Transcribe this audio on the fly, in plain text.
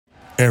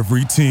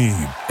Every team,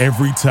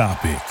 every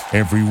topic,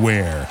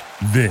 everywhere.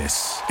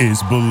 This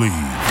is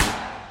Believe.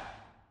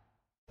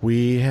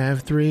 We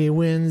have 3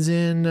 wins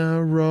in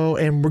a row,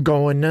 and we're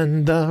going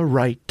in the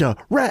right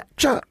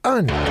direction.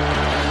 Corey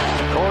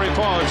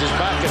Pauls is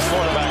back at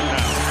quarterback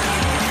now.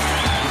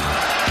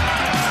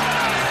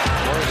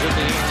 Throws in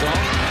the end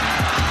zone.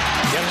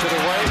 Gets it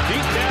away,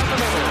 deep down the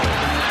middle.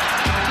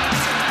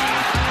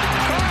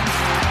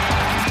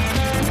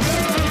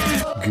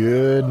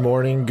 Good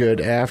morning,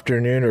 good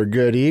afternoon, or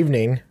good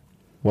evening.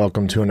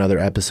 Welcome to another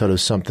episode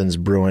of Something's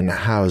Brewing.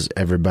 How's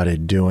everybody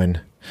doing?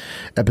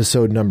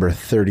 Episode number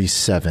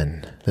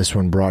 37. This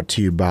one brought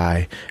to you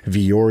by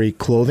Vuori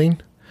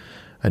Clothing,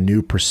 a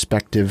new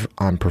perspective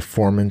on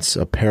performance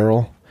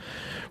apparel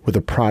with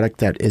a product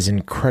that is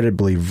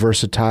incredibly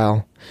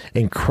versatile,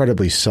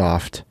 incredibly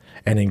soft,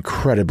 and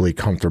incredibly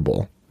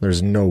comfortable.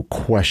 There's no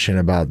question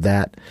about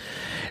that.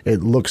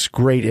 It looks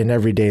great in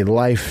everyday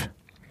life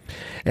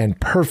and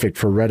perfect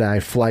for red-eye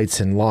flights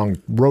and long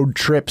road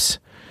trips.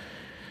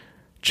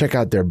 Check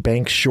out their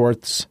bank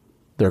shorts,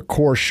 their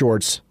core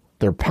shorts,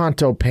 their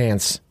poncho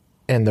pants,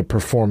 and the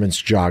performance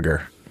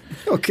jogger.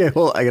 Okay,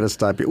 well, I got to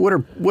stop you. What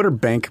are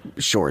bank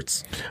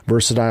shorts?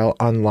 Versatile,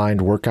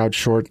 unlined workout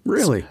shorts.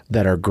 Really?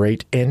 That are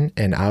great in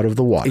and out of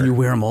the water. And you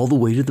wear them all the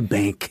way to the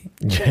bank.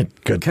 Yeah,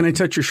 good. Can I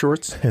touch your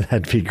shorts?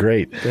 That'd be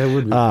great. That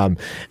would be.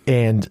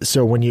 And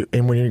so when you're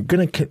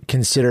going to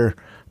consider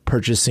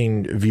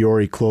purchasing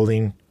Vuori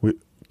Clothing,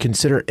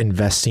 consider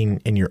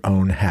investing in your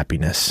own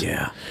happiness.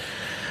 Yeah.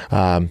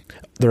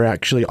 They're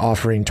actually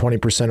offering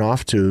 20%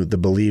 off to the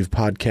Believe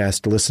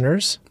podcast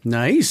listeners.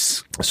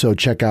 Nice. So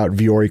check out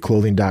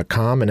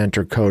VuoriClothing.com and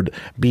enter code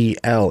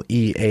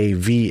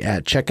BLEAV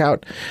at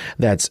checkout.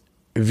 That's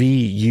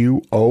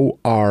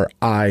VUORI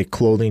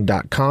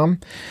Clothing.com,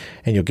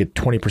 and you'll get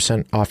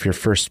 20% off your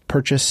first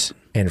purchase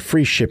and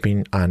free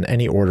shipping on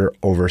any order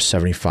over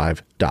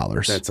 $75.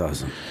 That's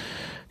awesome.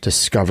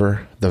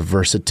 Discover the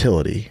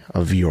versatility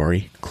of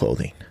Vuori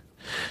Clothing.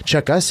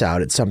 Check us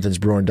out at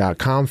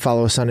somethingsbrewing.com.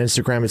 Follow us on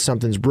Instagram at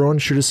somethingsbrewing.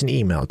 Shoot us an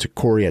email to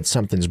Corey at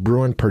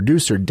somethingsbrewing.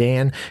 Producer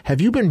Dan, have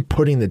you been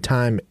putting the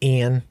time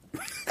in?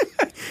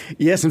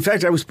 Yes. In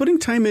fact, I was putting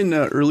time in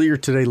earlier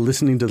today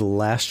listening to the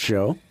last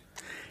show.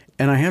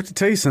 And I have to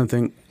tell you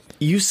something.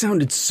 You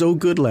sounded so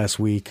good last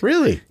week.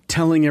 Really?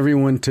 Telling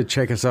everyone to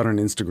check us out on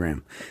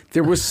Instagram.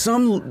 There was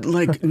some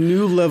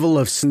new level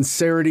of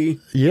sincerity.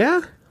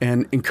 Yeah?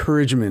 And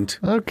encouragement.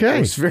 Okay. I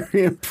was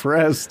very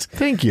impressed.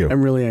 Thank you.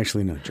 I'm really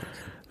actually not joking.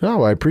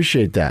 Oh, I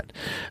appreciate that.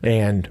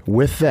 And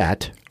with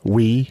that,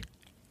 we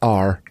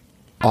are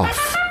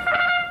off.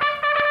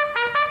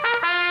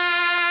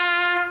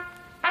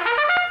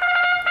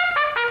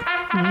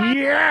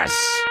 Yes!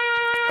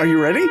 Are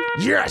you ready?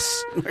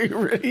 Yes! Are you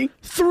ready?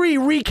 3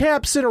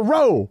 recaps in a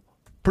row.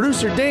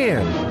 Producer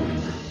Dan.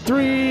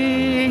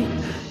 3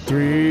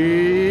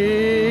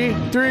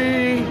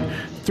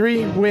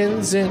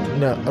 wins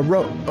in a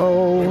row.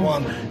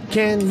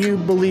 Can you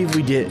believe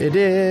we did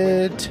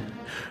it?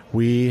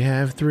 We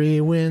have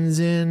 3 wins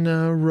in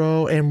a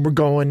row, and we're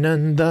going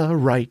in the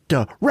right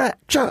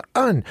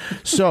direction.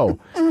 So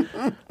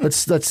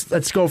let's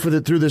go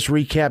through this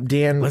recap,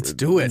 Dan. Let's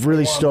do it.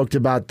 Really stoked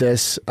about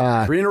this.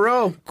 3 in a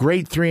row.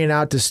 Great 3 and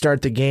out to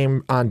start the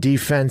game on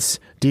defense.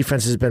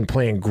 Defense has been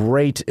playing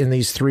great in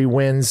these 3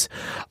 wins.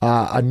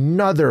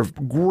 Another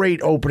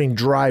great opening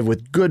drive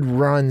with good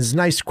runs,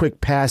 nice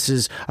quick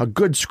passes, a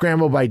good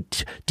scramble by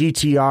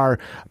DTR,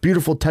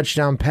 beautiful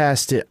touchdown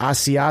pass to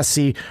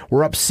Asiasi.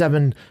 We're up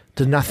 7-0,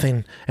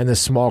 and the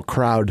small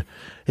crowd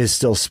is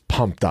still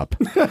pumped up.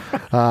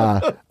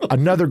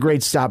 Another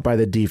great stop by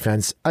the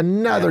defense.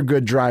 Another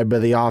good drive by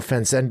the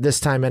offense, and this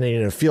time ending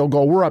in a field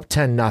goal. We're up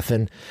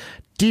 10-0.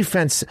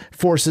 Defense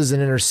forces an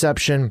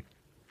interception.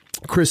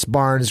 Chris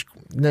Barnes,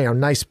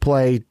 nice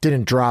play,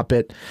 didn't drop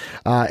it.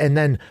 And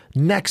then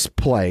next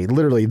play,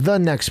 literally the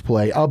next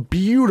play, a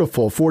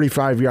beautiful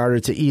 45-yarder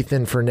to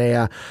Ethan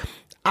Fernea.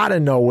 Out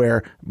of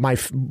nowhere,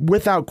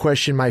 without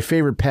question, my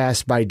favorite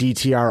pass by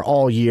DTR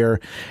all year,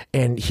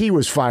 and he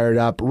was fired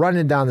up,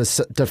 running down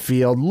the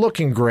field,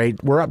 looking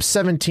great. We're up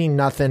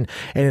 17-0,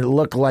 and it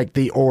looked like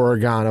the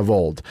Oregon of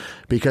old,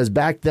 because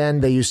back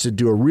then they used to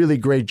do a really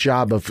great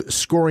job of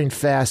scoring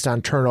fast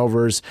on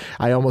turnovers.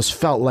 I almost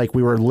felt like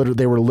they were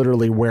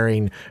literally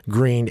wearing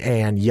green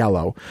and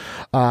yellow.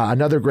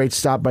 Another great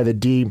stop by the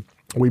D.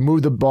 We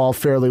moved the ball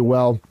fairly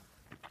well.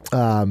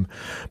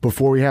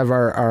 Before we have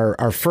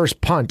our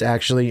first punt,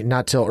 actually,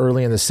 not till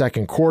early in the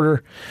second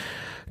quarter.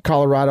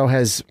 Colorado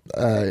has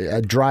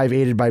a drive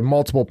aided by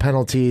multiple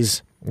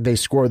penalties. They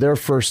score their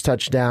first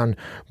touchdown,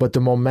 but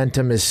the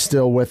momentum is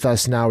still with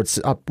us now. It's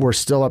up. We're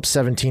still up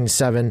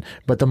 17-7,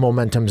 but the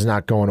momentum's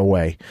not going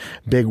away.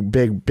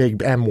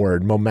 Big M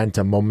word,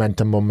 momentum.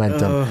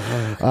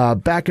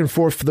 Back and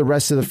forth for the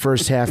rest of the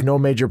first half. No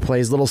major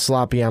plays, little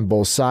sloppy on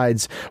both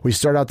sides. We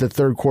start out the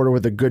third quarter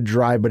with a good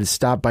drive, but it's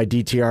stopped by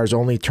DTR's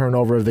only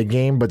turnover of the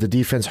game, but the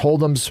defense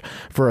hold'ems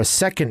for a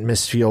second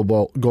missed field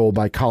goal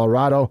by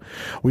Colorado.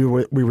 We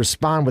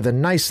respond with a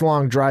nice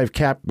long drive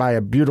capped by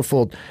a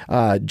beautiful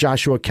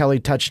Joshua Kelly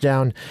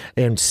touchdown,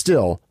 and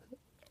still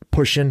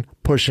pushing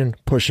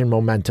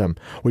momentum.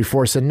 We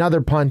force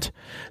another punt.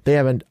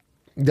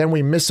 Then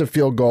we miss a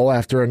field goal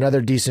after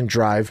another decent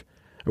drive.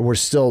 We're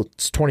still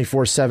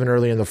 24-7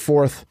 early in the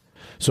fourth.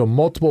 So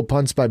multiple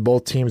punts by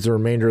both teams the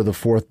remainder of the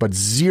fourth, but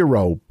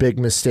zero big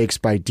mistakes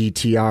by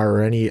DTR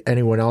or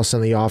anyone else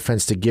on the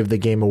offense to give the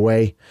game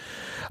away.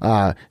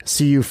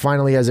 CU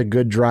finally has a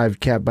good drive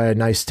capped by a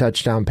nice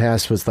touchdown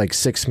pass with like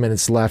 6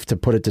 minutes left to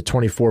put it to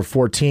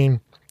 24-14.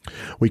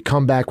 We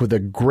come back with a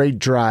great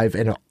drive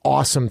and an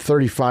awesome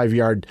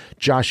 35-yard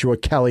Joshua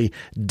Kelly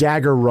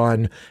dagger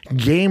run.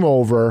 Game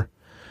over.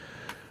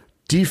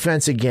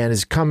 Defense again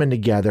is coming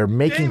together,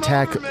 making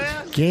tackles.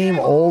 Game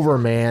over,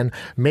 man.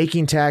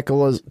 Making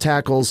tackles,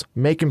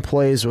 making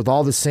plays with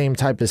all the same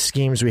type of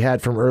schemes we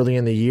had from early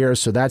in the year.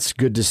 So that's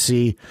good to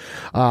see.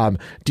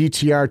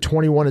 DTR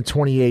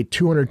 21-28,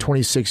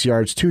 226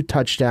 yards, 2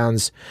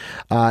 touchdowns,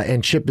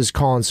 and Chip is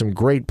calling some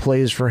great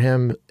plays for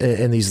him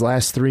in these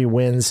last 3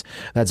 wins.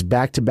 That's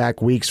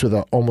back-to-back weeks with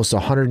almost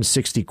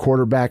 160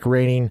 quarterback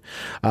rating.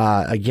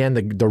 Again,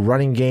 the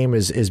running game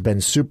has been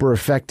super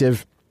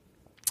effective.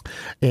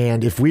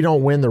 And if we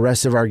don't win the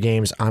rest of our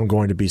games, I'm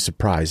going to be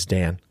surprised,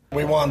 Dan.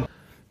 We won.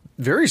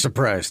 Very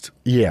surprised.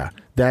 Yeah,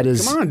 that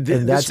is. Come on,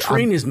 this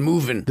train is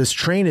moving. This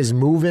train is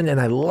moving, and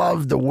I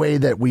love the way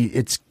that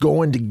it's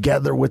going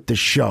together with the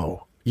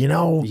show. You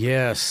know?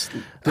 Yes.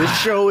 This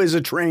show is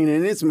a train,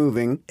 and it's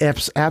moving.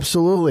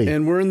 Absolutely.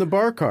 And we're in the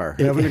bar car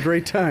having a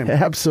great time.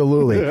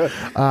 Absolutely.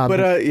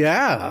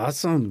 Yeah,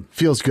 awesome.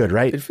 Feels good,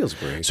 right? It feels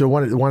great. So I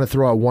want to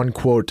throw out one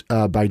quote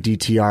by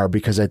DTR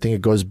because I think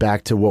it goes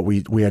back to what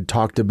we had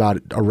talked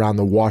about around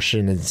the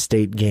Washington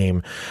State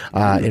game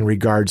in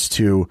regards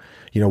to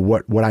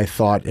what I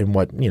thought and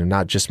what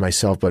not just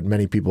myself but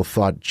many people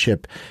thought,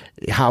 Chip,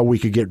 how we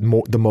could get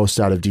the most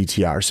out of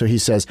DTR. So he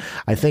says,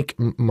 I think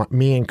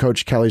me and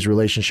Coach Kelly's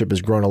relationship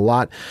has grown a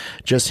lot.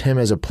 Just him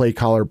as a play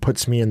caller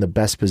puts me in the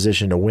best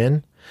position to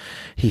win.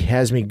 He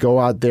has me go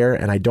out there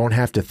and I don't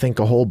have to think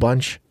a whole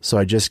bunch, so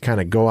I just kind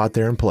of go out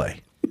there and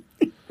play.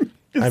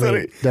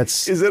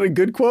 Is that a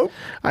good quote?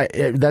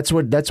 That's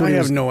what I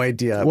have no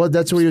idea. Well,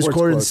 that's what he was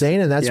quoted quotes.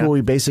 Saying, and that's what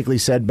we basically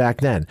said back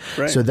then.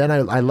 Right. So then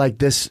I like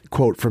this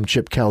quote from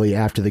Chip Kelly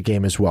after the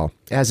game as well.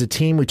 As a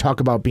team, we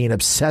talk about being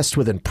obsessed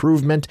with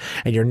improvement,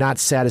 and you're not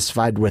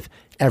satisfied with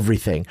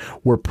everything.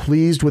 We're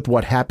pleased with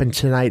what happened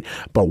tonight,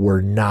 but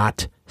we're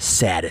not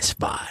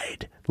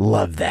satisfied.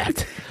 Love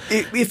that.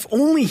 If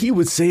only he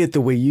would say it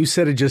the way you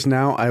said it just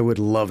now, I would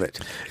love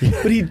it.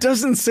 But he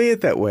doesn't say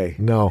it that way.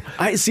 No.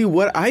 This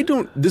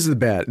is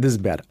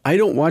bad. I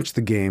don't watch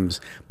the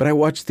games, but I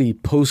watch the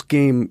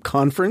post-game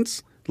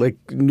conference, like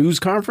news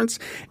conference,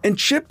 and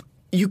Chip,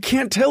 you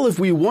can't tell if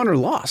we won or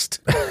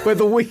lost by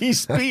the way he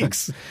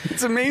speaks.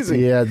 It's amazing.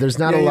 Yeah, there's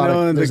not a lot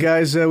of... the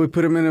guys, we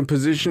put them in a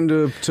position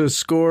to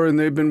score, and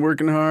they've been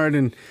working hard.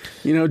 And,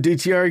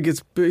 DTR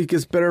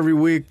gets better every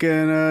week.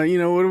 And,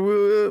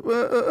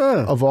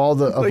 Of all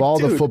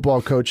the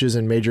football coaches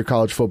in major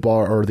college football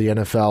or the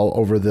NFL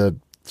over the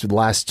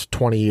last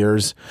 20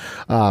 years,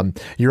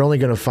 you're only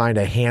going to find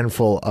a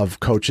handful of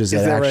coaches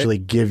that actually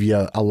give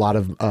you a lot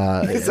of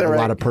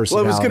lot of personality.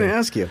 Well, I was going to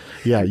ask you.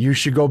 Yeah, you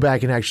should go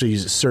back and actually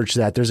search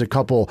that. There's a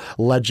couple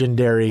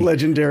legendary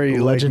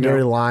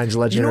lines,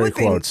 legendary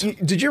quotes.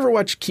 Did you ever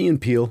watch Key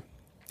and Peele?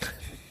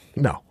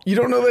 No. You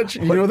don't know that?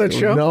 You know that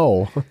show?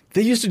 No.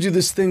 They used to do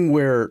this thing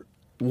where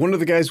one of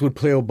the guys would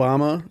play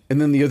Obama, and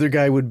then the other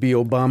guy would be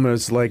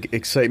Obama's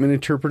excitement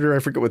interpreter. I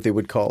forget what they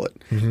would call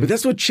it, but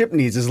that's what Chip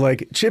needs. Is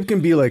Chip can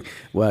be like,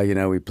 well,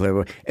 we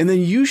play, and then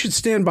you should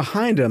stand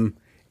behind him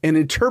and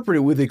interpret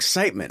it with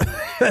excitement.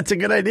 That's a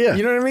good idea.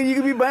 You know what I mean? You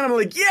could be behind him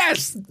like,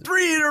 yes,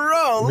 3 in a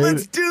row.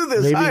 Let's do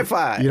this. High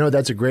five.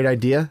 That's a great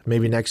idea.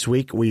 Maybe next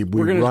week we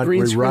run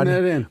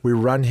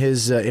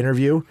his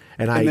interview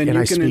and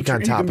I speak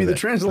on top of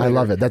it. I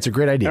love it. That's a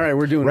great idea. All right,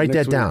 we're doing it. Write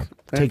that down.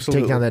 Take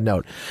down that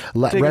note.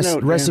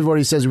 Rest of what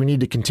he says, we need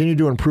to continue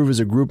to improve as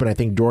a group, and I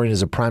think Dorian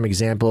is a prime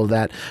example of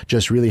that.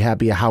 Just really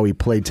happy how he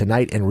played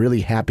tonight and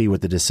really happy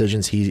with the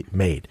decisions he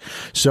made.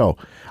 So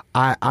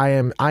I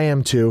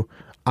am too.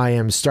 I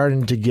am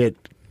starting to get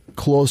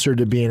closer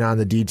to being on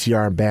the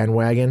DTR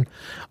bandwagon.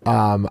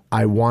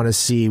 I want to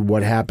see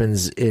what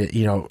happens,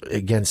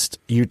 against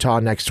Utah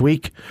next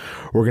week.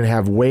 We're going to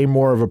have way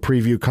more of a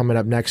preview coming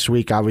up next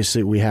week.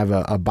 Obviously, we have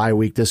a bye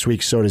week this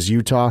week. So does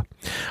Utah,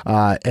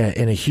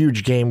 in a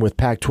huge game with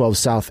Pac-12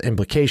 South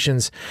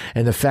implications,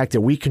 and the fact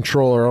that we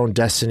control our own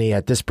destiny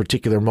at this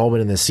particular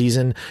moment in the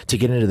season to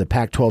get into the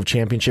Pac-12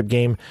 championship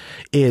game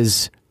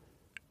is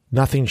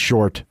nothing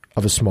short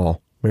of a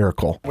small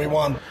miracle. We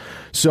won.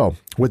 So,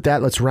 with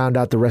that, let's round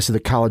out the rest of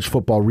the college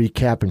football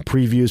recap and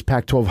previews.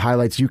 Pac-12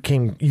 highlights.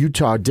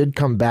 Utah did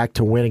come back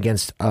to win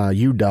against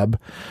UW.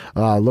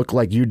 Looked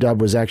like UW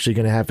was actually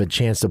going to have a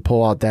chance to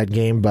pull out that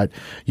game, but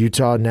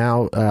Utah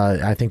now,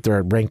 I think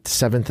they're ranked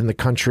 7th in the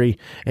country,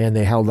 and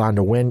they held on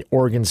to win.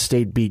 Oregon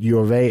State beat U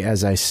of A,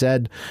 as I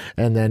said,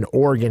 and then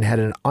Oregon had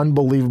an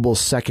unbelievable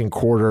second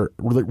quarter,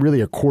 really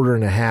a quarter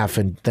and a half,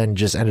 and then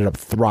just ended up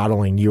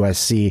throttling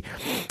USC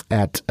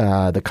at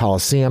the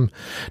Coliseum.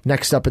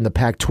 Next up in the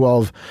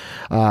Pac-12,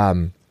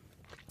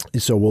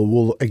 So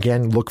we'll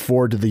again look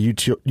forward to the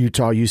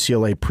Utah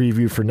UCLA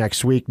preview for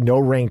next week. No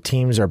ranked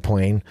teams are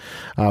playing.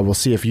 We'll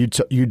see if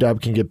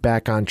UW can get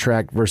back on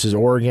track versus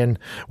Oregon,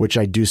 which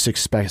I do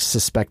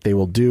suspect they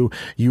will do.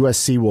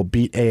 USC will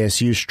beat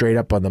ASU straight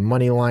up on the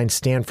money line.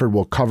 Stanford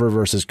will cover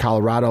versus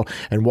Colorado,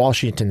 and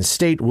Washington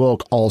State will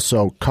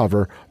also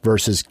cover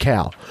versus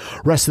Cal.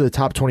 Rest of the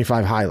top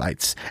 25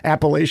 highlights.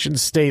 Appalachian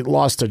State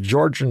lost to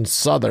Georgia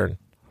Southern.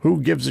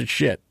 Who gives a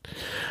shit?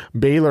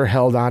 Baylor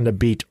held on to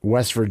beat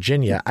West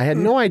Virginia. I had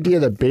no idea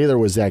that Baylor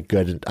was that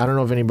good. I don't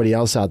know if anybody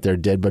else out there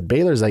did, but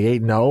Baylor's like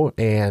 8-0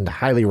 and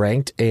highly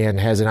ranked and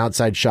has an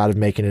outside shot of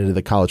making it into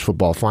the college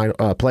football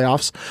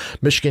playoffs.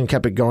 Michigan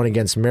kept it going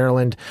against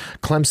Maryland.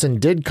 Clemson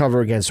did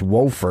cover against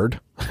Wofford.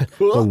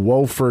 The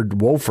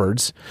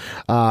Wolfords.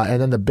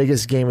 And then the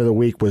biggest game of the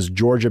week was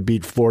Georgia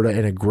beat Florida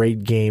in a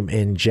great game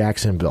in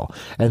Jacksonville.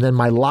 And then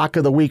my lock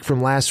of the week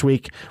from last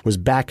week was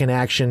back in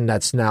action.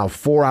 That's now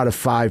 4 out of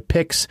 5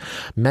 picks.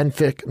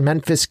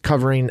 Memphis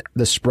covering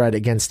the spread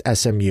against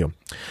SMU.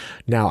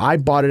 Now, I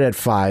bought it at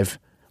 5.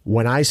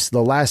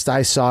 The last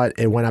I saw it,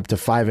 it went up to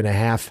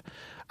 5.5.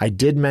 I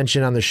did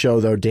mention on the show,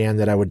 though, Dan,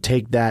 that I would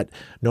take that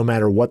no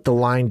matter what the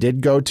line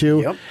did go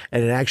to, Yep.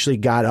 and it actually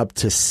got up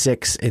to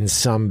 6 in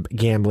some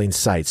gambling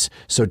sites.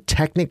 So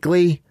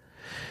technically,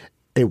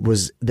 it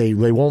was they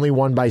only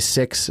won by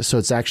 6, so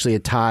it's actually a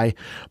tie.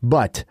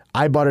 But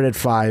I bought it at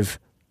 5.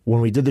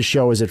 When we did the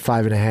show, it was at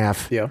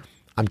 5.5. Yeah.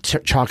 I'm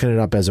chalking it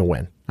up as a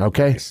win.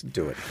 Okay? Let's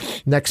do it.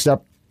 Next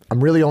up,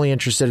 I'm really only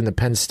interested in the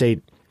Penn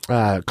State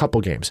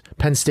couple games.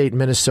 Penn State,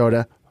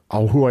 Minnesota.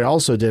 Who I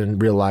also didn't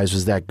realize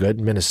was that good,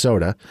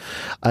 Minnesota.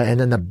 And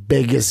then the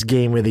biggest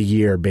game of the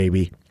year,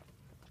 baby,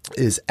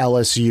 is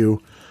LSU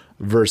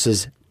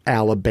versus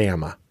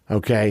Alabama,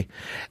 okay?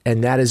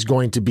 And that is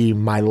going to be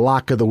my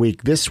lock of the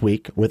week this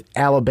week, with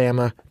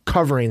Alabama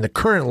covering the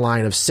current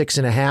line of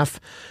 6.5,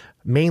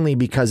 mainly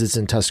because it's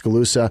in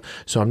Tuscaloosa.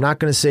 So I'm not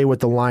going to say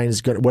what the line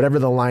is going, whatever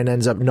the line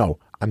ends up. No,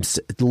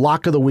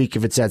 lock of the week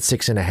if it's at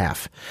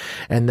 6.5.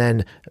 And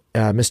then,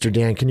 Mr.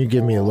 Dan, can you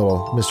give me a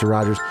little, Mr.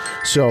 Rogers?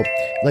 So,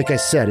 like I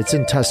said, it's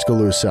in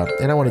Tuscaloosa,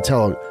 and I want to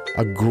tell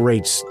a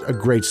great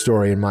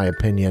story, in my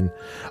opinion,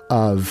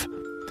 of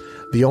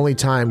the only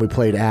time we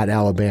played at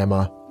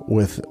Alabama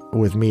with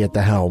me at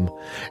the helm,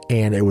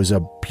 and it was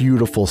a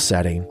beautiful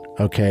setting.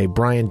 Okay,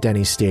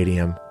 Bryant-Denny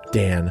Stadium,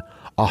 Dan.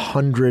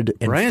 105.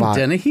 Brian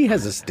Dennehy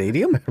has a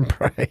stadium?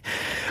 Right.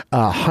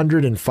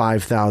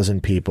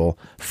 105,000 people.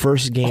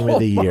 First game of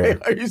the year.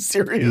 Are you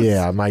serious?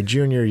 Yeah, my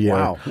junior year.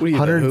 Wow.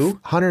 What are you, who?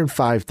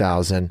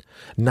 105,000.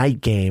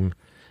 Night game.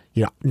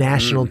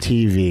 National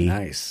TV.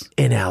 Nice.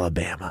 In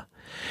Alabama.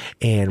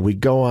 And we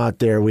go out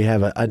there. We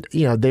have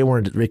they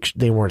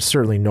weren't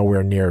certainly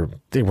nowhere near.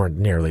 They weren't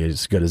nearly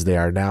as good as they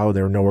are now.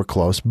 They were nowhere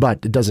close.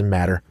 But it doesn't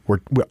matter. We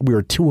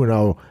were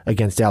 2-0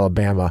 against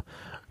Alabama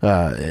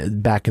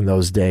back in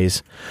those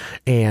days,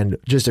 and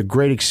just a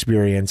great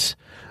experience.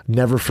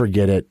 Never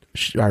forget it.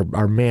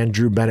 Our man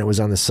Drew Bennett was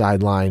on the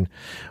sideline.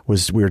 We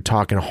were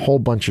talking a whole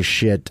bunch of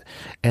shit,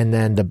 and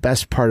then the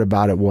best part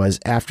about it was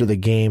after the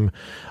game,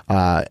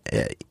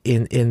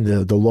 in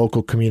the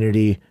local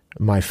community,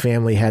 my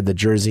family had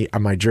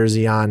my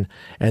jersey on,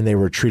 and they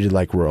were treated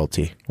like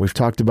royalty. We've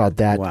talked about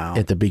that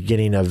at the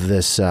beginning of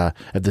this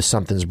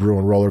Something's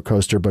Brewing roller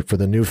coaster, but for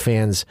the new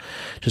fans,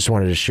 just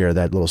wanted to share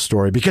that little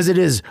story because it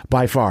is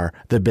by far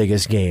the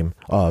biggest game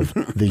of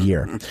the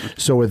year.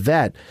 So with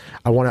that,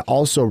 I want to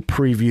also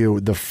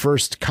preview the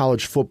first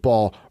college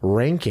football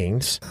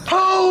rankings.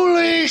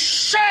 Holy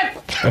shit!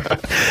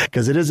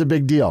 Because it is a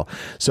big deal.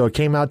 So it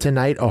came out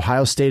tonight.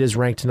 Ohio State is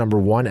ranked number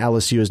 1.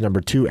 LSU is number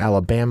 2.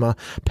 Alabama,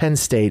 Penn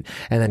State,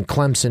 and then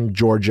Clemson,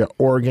 Georgia,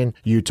 Oregon,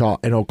 Utah,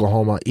 and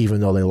Oklahoma, even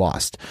though they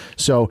lost.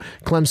 So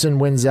Clemson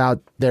wins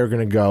out. They're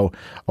going to go.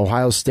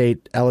 Ohio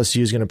State,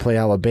 LSU is going to play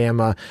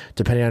Alabama,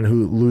 depending on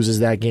who loses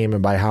that game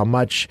and by how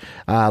much.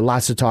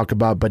 Lots to talk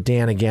about. But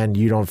Dan, again,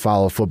 you don't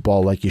follow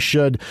football like you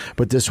should.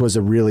 But this was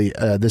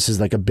this is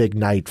like a big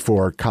night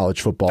for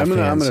college football fans.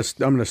 I'm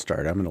gonna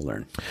start. I'm gonna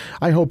learn.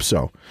 I hope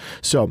so.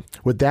 So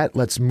with that,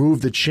 let's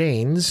move the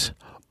chains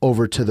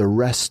over to the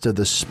rest of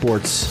the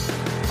sports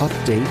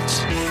update.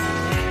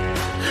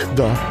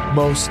 The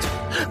most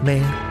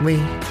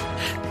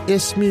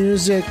manliest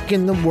music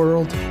in the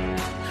world.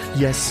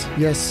 Yes,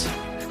 yes,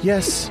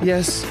 yes,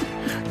 yes.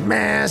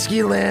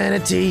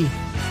 Masculinity.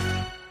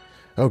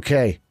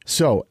 Okay.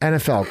 So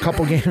NFL,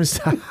 couple games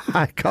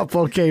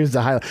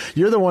to highlight.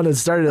 You're the one that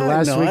started it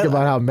last week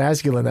about how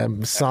masculine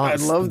that song. I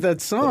love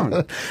that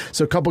song.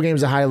 So a couple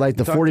games to highlight.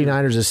 The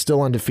 49ers is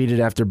still undefeated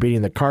after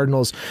beating the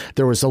Cardinals.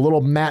 There was a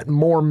little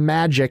more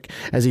magic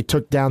as he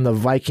took down the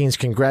Vikings.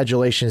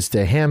 Congratulations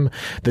to him.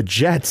 The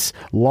Jets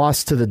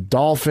lost to the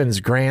Dolphins,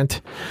 Grant,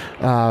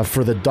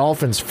 for the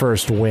Dolphins'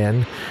 first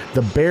win.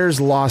 The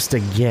Bears lost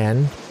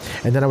again.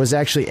 And then I was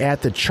actually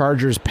at the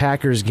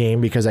Chargers-Packers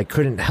game because I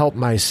couldn't help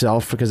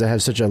myself because I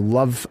have such a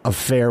love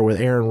affair with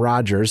Aaron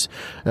Rodgers.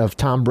 If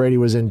Tom Brady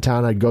was in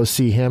town, I'd go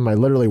see him. I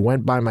literally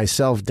went by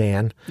myself,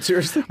 Dan.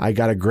 Seriously? I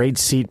got a great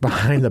seat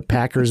behind the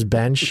Packers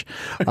bench.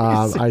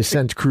 I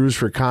sent Cruz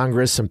for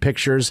Congress some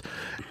pictures,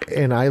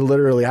 and I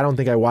don't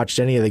think I watched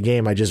any of the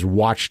game. I just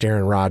watched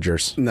Aaron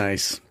Rodgers.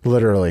 Nice.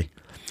 Literally.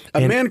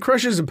 A man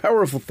crush is a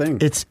powerful thing.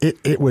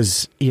 It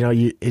was,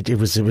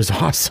 it was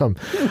awesome.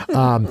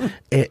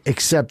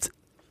 Except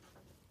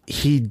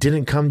he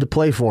didn't come to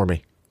play for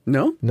me.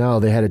 No,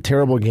 they had a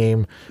terrible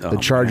game. The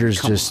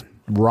Chargers just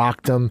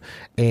rocked them,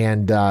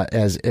 and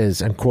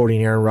as I'm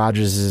quoting Aaron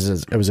Rodgers,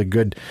 it was a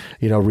good,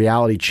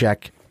 reality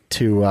check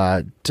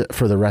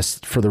for the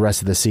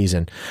rest of the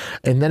season.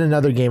 And then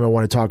another game I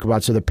want to talk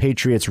about. So the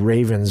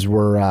Patriots-Ravens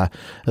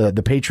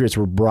the Patriots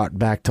were brought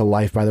back to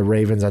life by the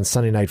Ravens on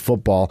Sunday Night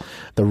Football.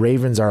 The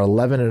Ravens are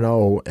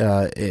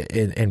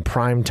 11-0 in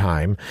prime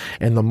time,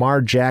 and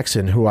Lamar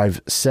Jackson, who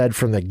I've said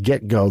from the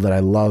get-go that I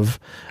love,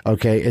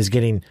 is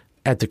getting,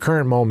 at the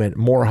current moment,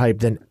 more hype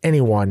than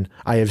anyone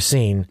I have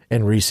seen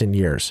in recent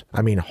years.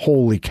 I mean,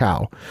 holy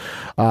cow.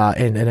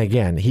 And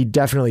again, he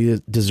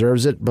definitely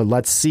deserves it, but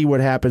let's see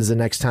what happens the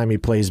next time he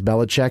plays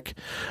Belichick.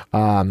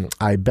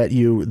 I bet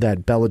you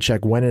that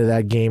Belichick went into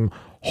that game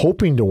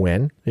hoping to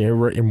win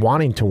and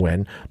wanting to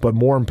win, but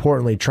more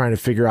importantly, trying to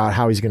figure out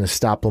how he's going to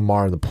stop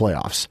Lamar in the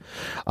playoffs.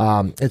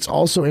 It's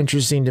also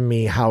interesting to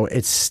me how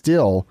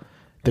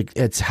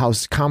how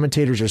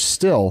commentators are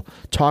still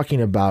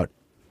talking about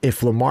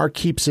if Lamar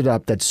keeps it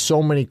up, that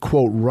so many,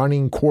 quote,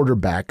 running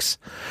quarterbacks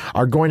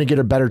are going to get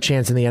a better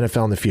chance in the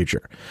NFL in the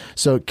future.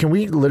 So can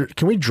we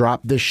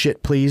drop this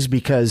shit, please?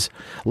 Because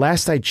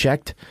last I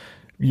checked,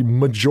 the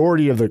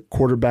majority of the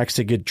quarterbacks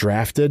that get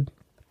drafted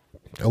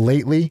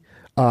lately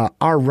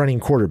are running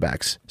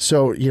quarterbacks.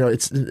 So,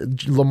 it's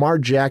Lamar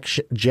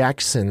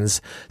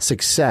Jackson's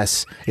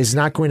success is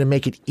not going to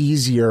make it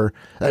easier.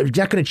 It's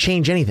not going to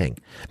change anything.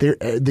 The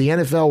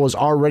NFL was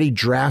already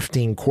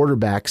drafting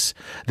quarterbacks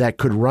that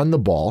could run the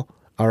ball,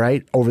 all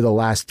right, over the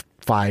last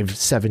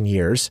 5-7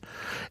 years,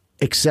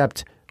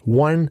 except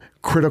one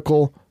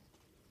critical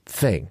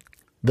thing.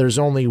 There's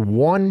only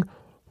one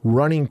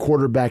running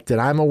quarterback that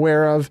I'm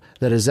aware of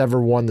that has ever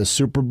won the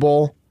Super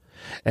Bowl,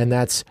 and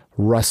that's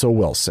Russell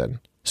Wilson.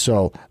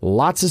 So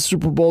lots of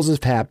Super Bowls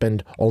have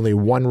happened. Only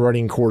one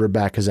running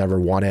quarterback has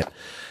ever won it.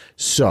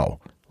 So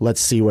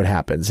let's see what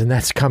happens. And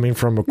that's coming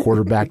from a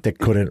quarterback that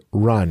couldn't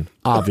run,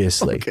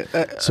 obviously. Okay.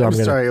 So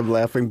I'm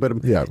laughing,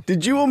 but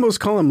did you almost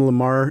call him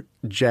Lamar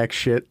Jack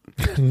shit?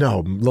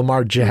 No,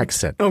 Lamar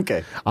Jackson.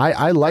 Okay.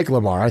 I like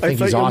Lamar. I think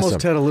he's awesome. You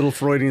almost had a little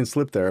Freudian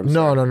slip there.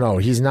 No,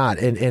 he's not.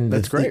 And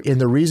that's great.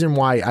 And the reason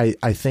why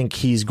I think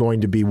he's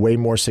going to be way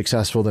more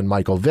successful than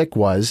Michael Vick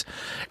was,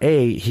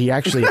 he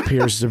actually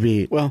appears to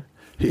be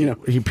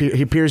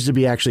he appears to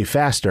be actually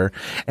faster,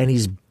 and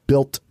he's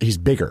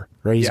bigger,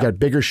 right? He's got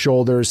bigger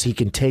shoulders. He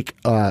can take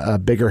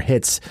bigger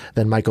hits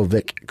than Michael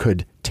Vick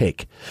could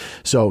take.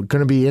 So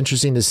going to be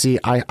interesting to see.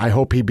 I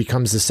hope he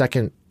becomes the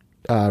second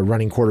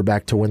running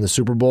quarterback to win the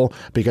Super Bowl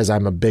because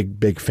I'm a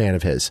big fan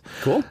of his.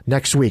 Cool.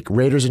 Next week,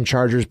 Raiders and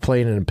Chargers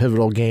playing in a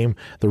pivotal game.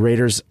 The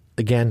Raiders,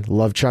 again,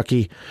 love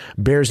Chucky.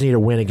 Bears need a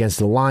win against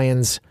the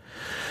Lions.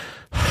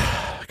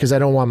 Because I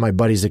don't want my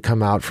buddies to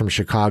come out from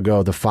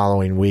Chicago the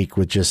following week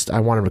with I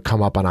want them to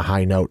come up on a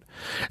high note.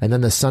 And then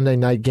the Sunday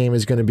night game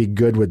is going to be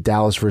good with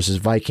Dallas versus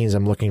Vikings.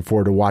 I'm looking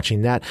forward to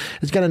watching that.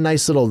 It's got a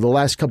nice the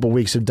last couple of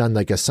weeks have done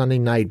like a Sunday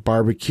night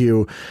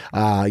barbecue,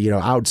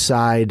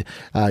 outside,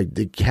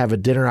 have a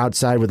dinner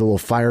outside with a little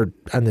fire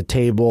on the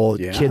table,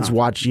 kids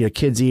watch,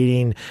 kids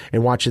eating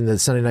and watching the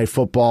Sunday night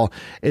football.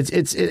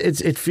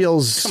 It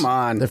feels, come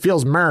on, it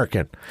feels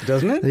American,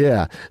 doesn't it?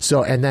 Yeah.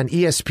 So, and then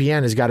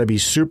ESPN has got to be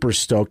super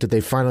stoked that they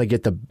finally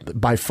get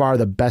by far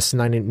the best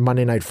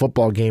Monday Night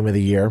Football game of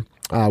the year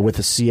with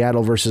the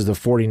Seattle versus the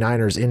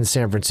 49ers in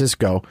San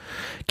Francisco.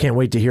 Can't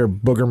wait to hear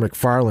Booger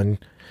McFarland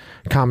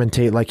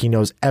commentate like he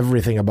knows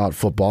everything about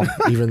football,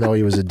 even though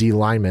he was a D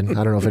lineman.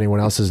 I don't know if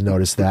anyone else has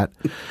noticed that.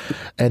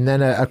 And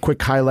then a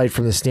quick highlight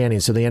from the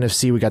standings. So the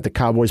NFC, we got the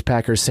Cowboys,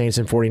 Packers, Saints,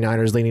 and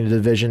 49ers leading the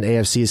division.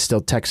 AFC is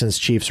still Texans,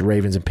 Chiefs,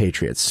 Ravens, and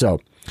Patriots. So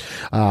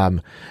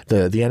the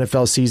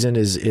NFL season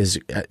is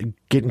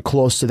getting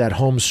close to that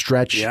home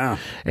stretch. Yeah.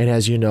 And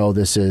as you know,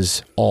 this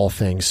is all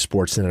things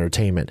sports and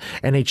entertainment.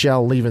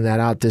 NHL leaving that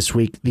out this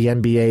week. The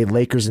NBA,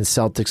 Lakers and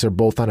Celtics are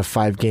both on a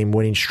 5-game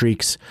winning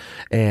streaks,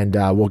 and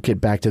we'll get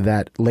back to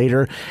that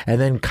later.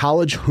 And then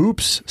college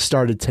hoops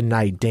started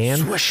tonight, Dan.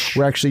 Swoosh.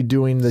 We're actually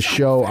doing the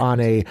show on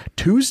a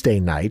Tuesday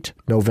night,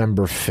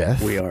 November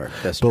 5th. We are.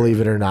 That's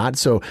believe it or not.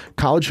 So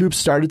college hoops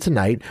started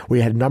tonight.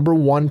 We had number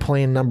 1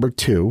 playing number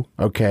 2,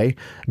 okay?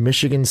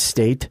 Michigan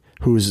State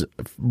who's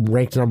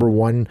ranked number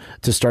 1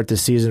 to start the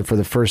season for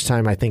the first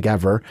time, I think,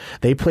 ever.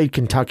 They played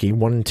Kentucky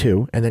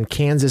 1-2, and then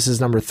Kansas is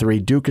number 3,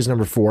 Duke is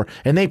number 4,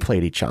 and they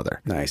played each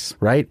other. Nice.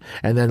 Right?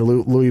 And then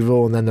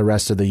Louisville, and then the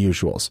rest of the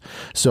usuals.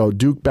 So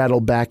Duke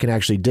battled back and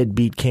actually did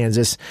beat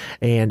Kansas,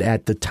 and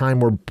at the time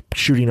we're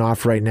shooting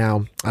off right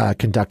now,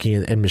 Kentucky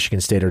and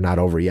Michigan State are not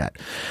over yet.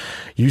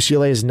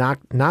 UCLA is not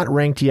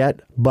ranked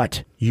yet,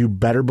 but you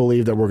better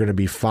believe that we're going to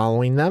be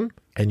following them,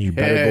 and you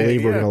better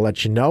believe we're going to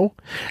let you know.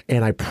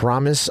 And I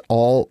promise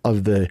all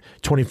of the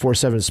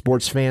 24/7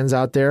 sports fans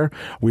out there,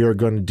 we are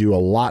going to do a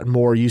lot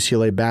more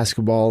UCLA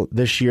basketball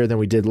this year than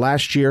we did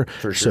last year.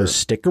 For sure. So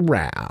stick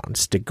around.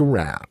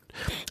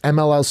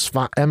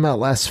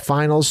 MLS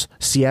Finals,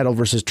 Seattle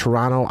versus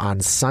Toronto on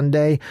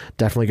Sunday.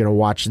 Definitely going to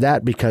watch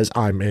that because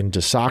I'm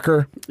into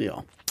soccer.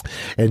 Yeah.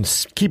 And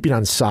keeping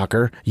on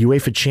soccer,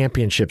 UEFA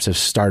Championships have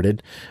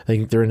started. I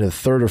think they're into the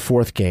 3rd or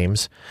 4th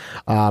games.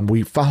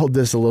 We followed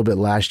this a little bit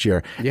last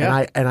year.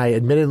 Yeah. And I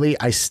admittedly,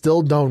 I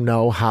still don't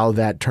know how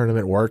that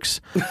tournament works.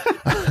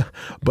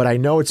 But I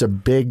know it's a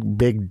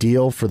big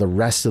deal for the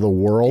rest of the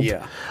world.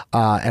 Yeah.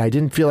 And I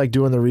didn't feel like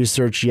doing the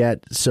research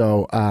yet.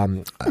 So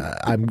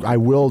I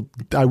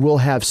will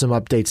have some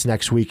updates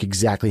next week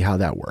exactly how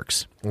that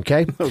works.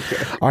 Okay? Okay.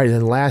 All right,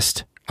 then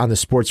last on the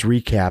sports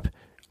recap,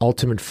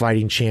 Ultimate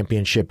Fighting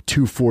Championship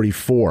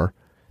 244,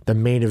 the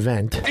main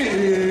event.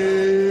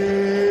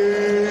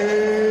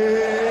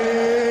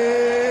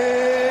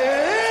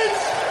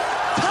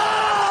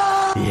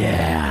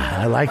 Yeah,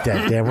 I like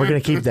that, Dan. We're going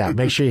to keep that.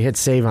 Make sure you hit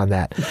save on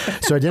that.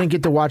 So I didn't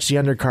get to watch the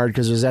undercard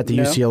because it was at the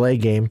UCLA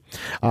game,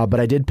 but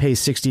I did pay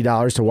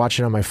 $60 to watch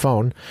it on my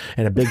phone.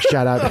 And a big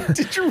shout out.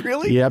 Did you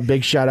really? Yeah,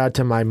 big shout out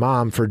to my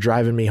mom for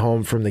driving me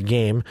home from the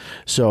game.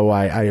 So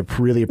I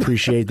really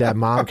appreciate that,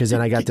 Mom, because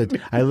then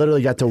I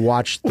literally got to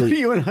watch the. Were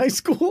you in high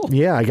school?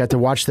 Yeah, I got to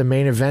watch the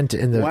main event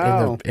in the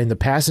Wow. in the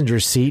passenger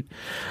seat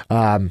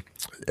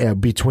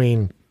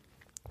between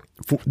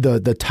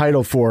the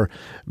title for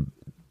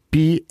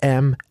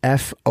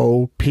BMFOP,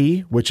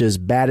 which is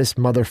baddest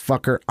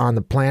motherfucker on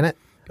the planet.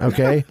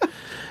 Okay.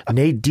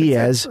 Nate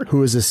Diaz,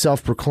 who is a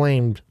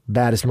self-proclaimed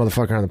baddest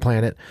motherfucker on the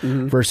planet,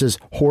 versus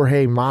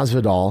Jorge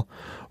Masvidal,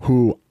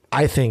 who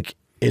I think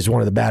is one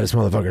of the baddest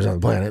motherfuckers on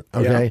the planet.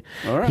 Okay.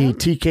 Yeah. All right. He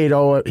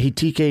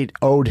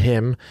TKO'd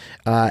him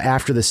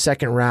after the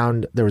second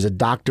round. There was a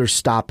doctor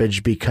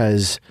stoppage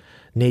because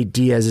Nate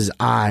Diaz's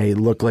eye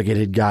looked like it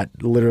had got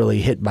literally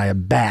hit by a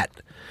bat.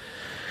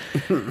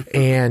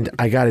 And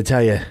I got to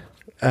tell you,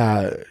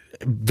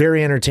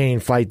 very entertaining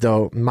fight,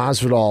 though.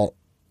 Masvidal,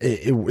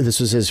 this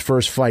was his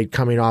first fight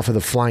coming off of the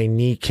flying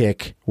knee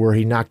kick where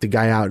he knocked the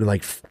guy out in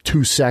like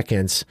 2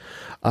 seconds.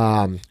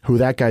 Who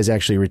that guy's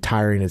actually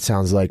retiring, it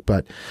sounds like.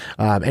 But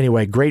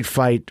anyway, great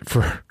fight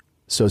for.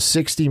 So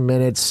 60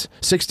 minutes,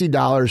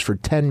 $60 for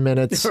 10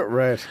 minutes.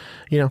 Right.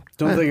 You know,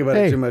 Don't think about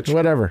it hey, too much.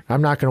 Whatever.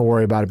 I'm not going to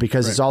worry about it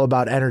because it's all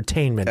about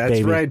entertainment, That's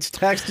baby. right. It's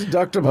tax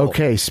deductible.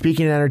 Okay,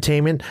 speaking of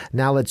entertainment,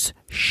 now let's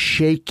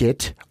shake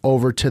it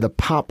over to the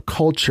pop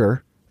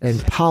culture and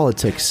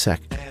politics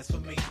section.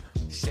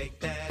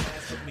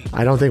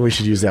 I don't think we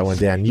should use that one,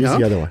 Dan. Use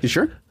the other one. You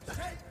sure?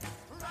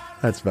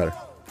 That's better.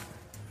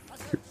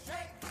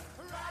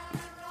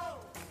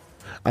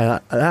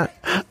 I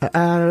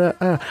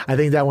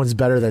think that one's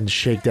better than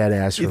 "Shake That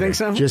Ass." For You think me.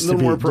 so? Just A little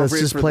to be, more let's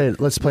appropriate just for play the it.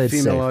 Let's play it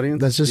female safe.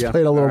 audience? Let's just Yeah. play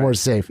it a little All right. more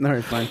safe. All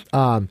right, fine.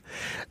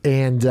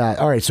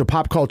 All right. So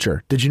pop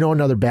culture. Did you know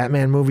another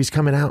Batman movie's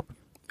coming out?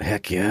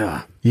 Heck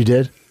yeah. You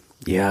did?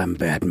 Yeah, I'm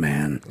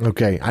Batman.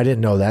 Okay, I didn't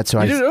know that. So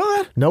You didn't know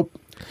that? Nope.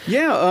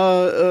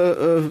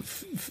 Yeah.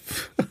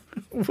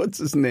 What's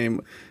his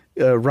name?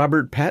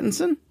 Robert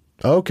Pattinson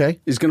Okay.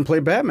 is going to play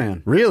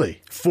Batman.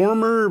 Really?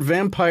 Former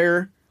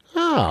vampire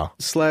Oh. /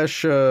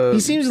 He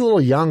seems a little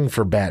young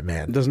for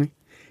Batman. doesn't he?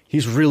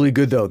 He's really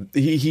good though.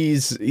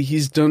 He's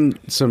done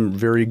some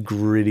very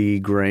gritty,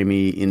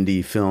 grimy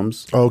indie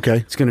films. Okay.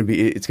 It's gonna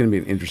be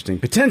an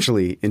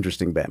potentially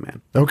interesting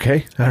Batman.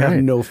 Okay. I All have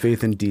right. no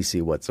faith in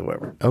DC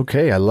whatsoever.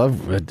 Okay, I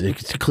love it.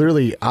 It's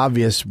clearly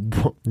obvious,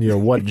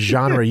 what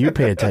genre you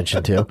pay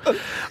attention to.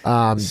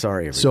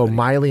 Sorry, everybody. So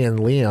Miley and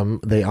Liam,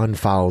 they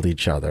unfollowed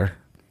each other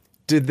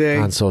Did they?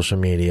 on social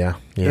media.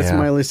 Yeah, That's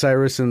Miley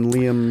Cyrus and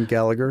Liam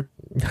Gallagher.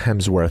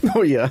 Hemsworth.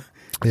 Oh yeah.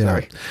 Yeah.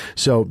 Sorry.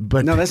 So,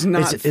 but No, that's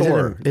not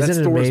Thor. That's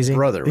Isn't it Thor's amazing?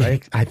 brother,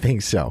 right? I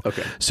think so.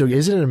 Okay. So,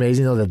 isn't it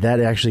amazing though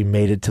that actually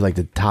made it to like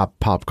the top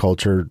pop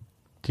culture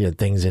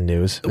things in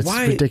news? It's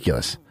Why?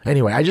 ridiculous.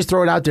 Anyway, I just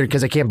throw it out there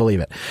because I can't believe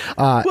it.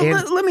 Well,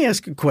 And let me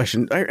ask a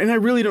question, and I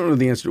really don't know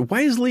the answer.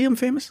 Why is Liam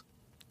famous?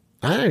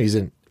 I don't know, he's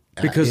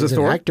Because he's of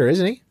an Thor? actor,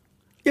 isn't he?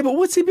 Yeah, but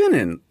what's he been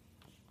in?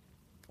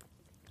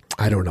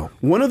 I don't know.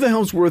 One of the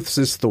Hemsworths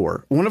is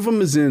Thor. One of them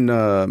is in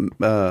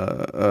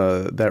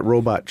that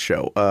robot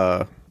show,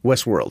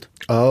 Westworld.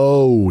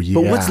 Oh, yeah.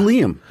 But what's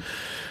Liam?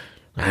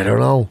 I don't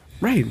know.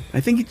 Right. I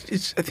think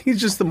it's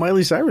just the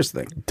Miley Cyrus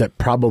thing. That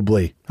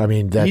probably. I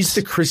mean, that's He's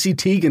the Chrissy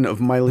Teigen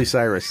of Miley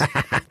Cyrus.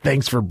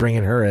 Thanks for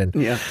bringing her in.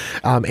 Yeah.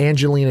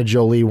 Angelina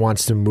Jolie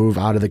wants to move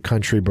out of the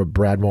country, but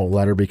Brad won't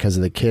let her because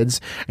of the kids.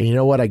 And you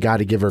know what? I got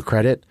to give her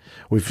credit.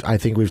 I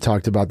think we've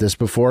talked about this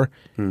before.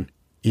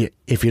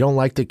 If you don't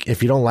like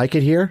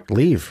it here,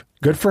 leave.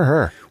 Good for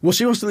her. Well,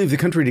 she wants to leave the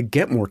country to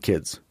get more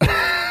kids.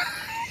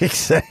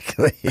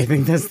 Exactly. I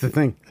think that's the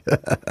thing.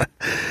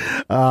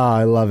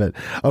 I love it.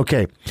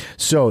 Okay,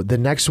 so the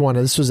next one,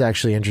 this was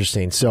actually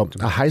interesting. So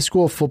a high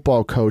school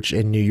football coach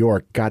in New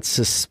York got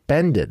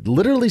suspended,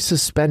 literally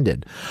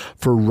suspended,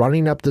 for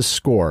running up the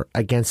score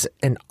against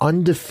an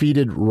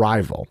undefeated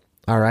rival.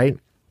 All right.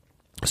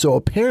 So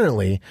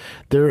apparently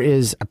there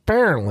is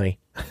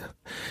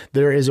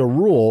a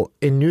rule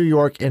in New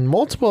York and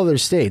multiple other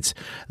states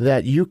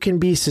that you can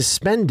be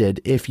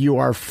suspended if you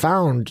are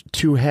found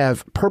to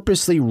have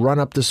purposely run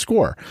up the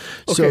score.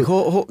 Okay,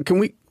 So, can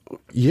we?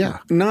 yeah.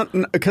 Not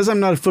because I'm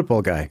not a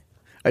football guy.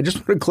 I just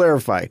want to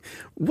clarify.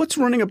 What's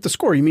running up the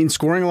score? You mean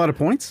scoring a lot of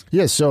points?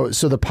 Yeah, so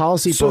the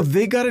policy... So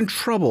they got in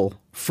trouble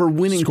for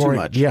winning scoring,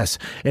 too much. yes,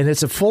 and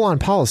it's a full-on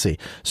policy.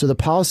 So the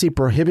policy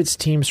prohibits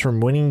teams from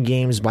winning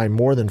games by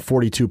more than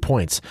 42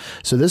 points.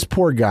 So this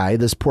poor guy,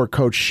 this poor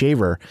coach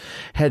Shaver,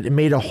 had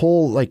made a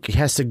whole he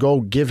has to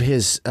go give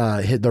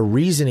the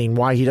reasoning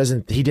why he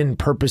didn't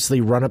purposely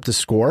run up the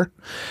score,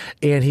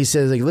 and he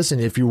says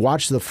listen, if you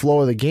watch the flow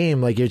of the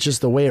game, it's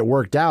just the way it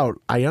worked out.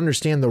 I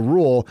understand the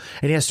rule,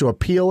 and he has to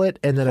appeal it,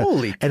 and then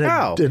Holy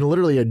cow. and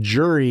literally a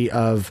jury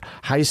of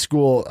high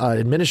school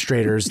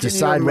administrators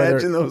decide Can you whether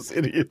imagine those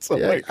idiots. Oh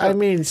Yeah, my God. I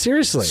mean,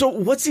 seriously. So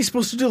what's he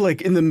supposed to do?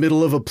 In the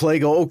middle of a play,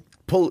 go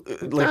call a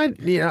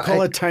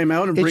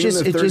timeout and bring in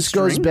the third It just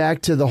goes string?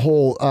 back to the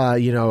whole,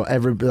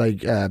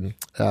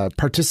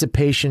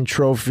 participation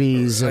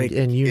trophies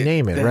and you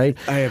name it, right?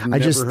 I have I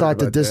just never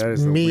thought heard that about that. That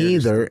is the me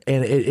weirdest either,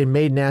 and it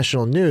made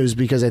national news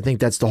because I think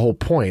that's the whole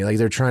point.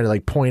 They're trying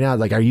to point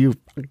out, are you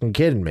fucking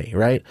kidding me,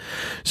 right?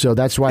 So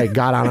that's why it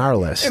got on our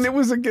list. And it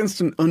was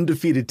against an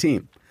undefeated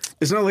team.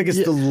 It's not like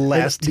it's the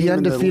last team the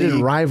in the undefeated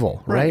league.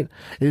 rival, right?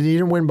 You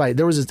didn't win by.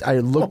 I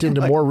looked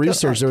into more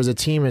research. There was a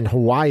team in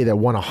Hawaii that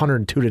won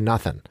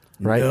 102-0,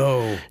 right?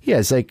 No. Yeah,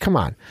 it's come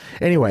on.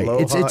 Anyway,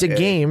 it's a Aloha,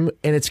 game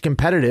and it's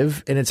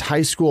competitive and it's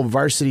high school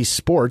varsity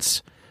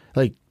sports.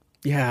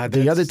 Yeah,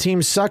 The other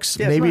team sucks.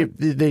 Yeah, it's Maybe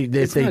not-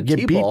 if they not get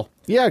beat. T-ball.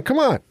 Yeah, come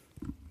on.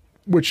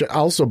 Which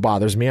also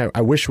bothers me. I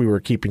wish we were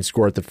keeping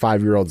score at the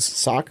 5-year-olds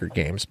soccer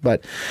games,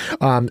 but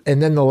and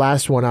then the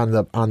last one on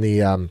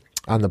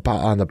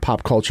the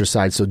pop culture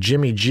side. So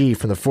Jimmy G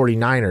from the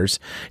 49ers,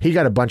 he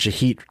got a bunch of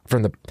heat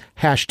from the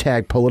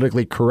hashtag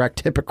politically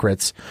correct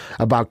hypocrites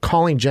about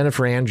calling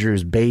Jennifer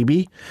Andrews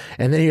baby.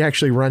 And then he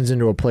actually runs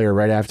into a player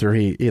right after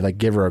he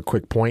give her a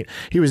quick point.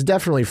 He was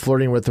definitely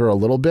flirting with her a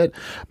little bit,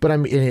 but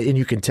and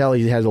you can tell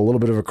he has a little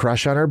bit of a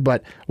crush on her,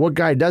 but what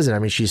guy doesn't? I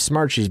mean, she's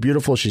smart, she's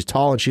beautiful, she's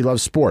tall, and she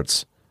loves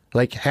sports.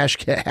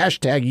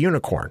 Hashtag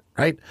unicorn,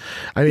 right?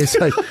 I mean, it's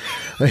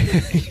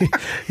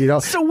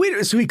So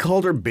wait, so he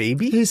called her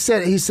baby? He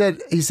said,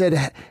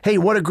 hey,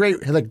 what a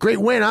great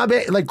win, huh,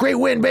 great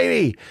win,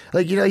 baby.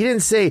 He didn't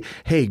say,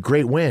 hey,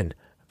 great win,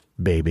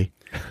 baby.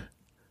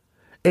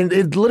 And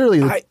it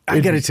literally, I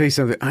got to tell you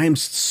something. I am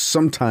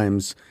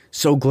sometimes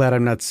so glad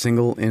I'm not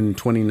single in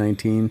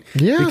 2019.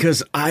 Yeah.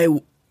 Because I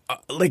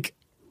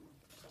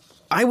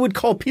would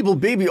call people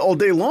baby all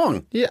day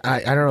long. yeah, I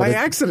don't know. By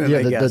accident, yeah,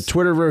 I the guess.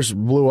 Twitterverse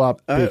blew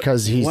up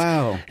because he's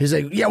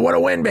yeah, what a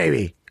win,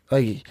 baby.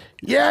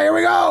 Yeah, here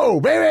we go,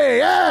 baby.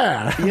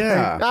 Yeah.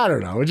 Yeah. I don't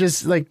know.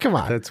 Just come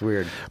on. That's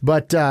weird.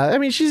 But I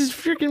mean, she's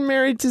freaking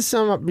married to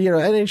some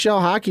NHL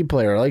hockey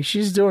player.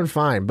 She's doing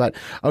fine. But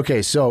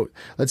okay, so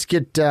let's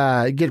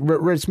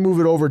let's move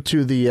it over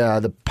to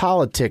the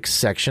politics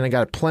section. I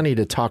got plenty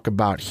to talk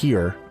about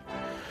here.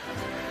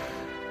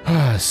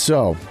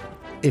 So,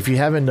 if you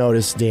haven't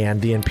noticed, Dan,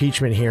 the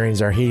impeachment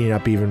hearings are heating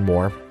up even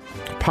more.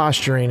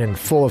 Posturing in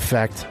full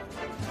effect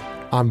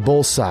on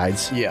both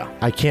sides. Yeah.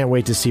 I can't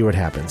wait to see what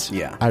happens.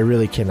 Yeah. I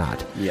really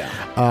cannot.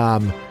 Yeah.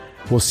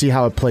 We'll see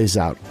how it plays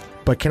out.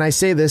 But can I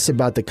say this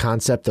about the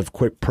concept of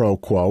quid pro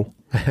quo?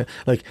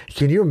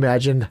 Can you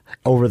imagine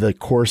over the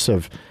course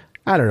of,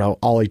 I don't know,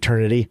 all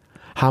eternity,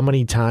 how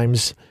many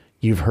times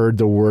you've heard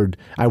the word?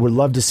 I would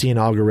love to see an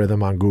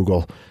algorithm on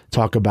Google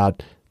talk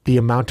about the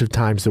amount of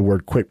times the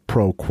word quid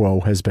pro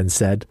quo has been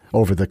said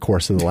over the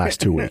course of the last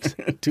 2 weeks.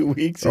 2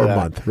 weeks or a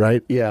month,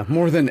 right? Yeah,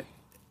 more than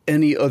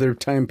any other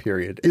time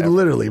period. It ever.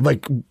 literally,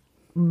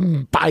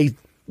 by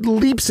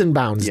leaps and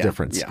bounds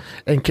difference. Yeah.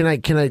 And can I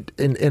I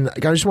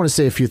just want to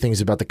say a few things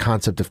about the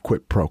concept of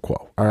quid pro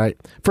quo. All right.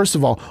 First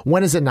of all,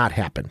 when has it not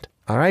happened?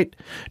 All right.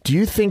 Do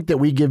you think that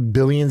we give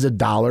billions of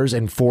dollars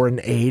in foreign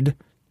aid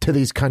to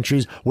these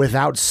countries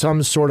without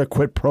some sort of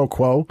quid pro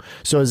quo?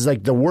 So is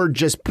like the word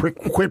just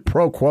quid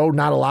pro quo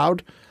not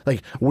allowed?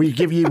 Like we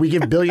give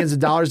billions of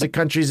dollars to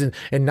countries and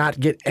not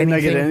get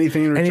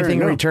anything in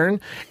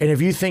return. And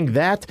if you think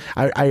that,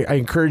 I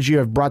encourage you.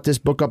 I've brought this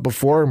book up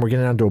before, and we're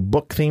getting onto a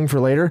book theme for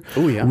later.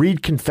 Oh yeah.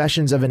 Read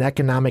Confessions of an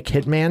Economic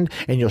Hitman,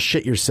 and you'll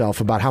shit yourself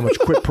about how much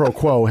quid pro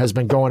quo has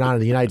been going on in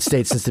the United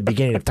States since the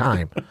beginning of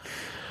time.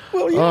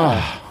 Well,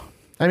 yeah.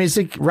 I mean, it's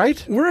like,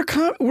 right?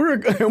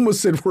 I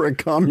almost said we're a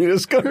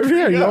communist country.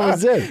 Yeah, you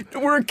almost did.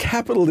 We're a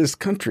capitalist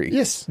country.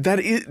 Yes.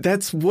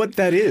 That's what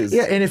that is.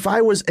 Yeah, and if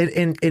I was,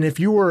 and if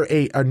you were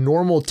a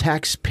normal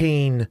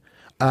tax-paying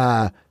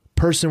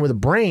person with a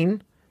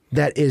brain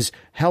that is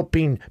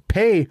helping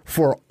pay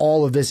for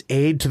all of this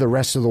aid to the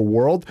rest of the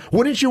world,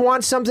 wouldn't you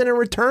want something in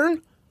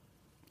return?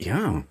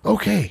 Yeah.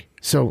 Okay,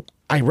 so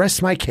I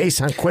rest my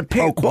case on quid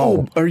pro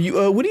quo. Are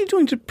you? What are you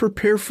doing to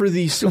prepare for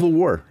the Civil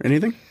War?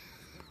 Anything?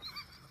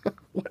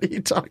 What are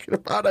you talking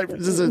about?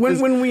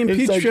 When we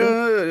impeach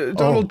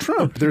Donald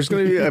Trump, there's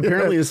going to be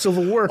apparently a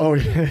civil war. Oh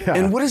yeah.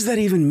 And what does that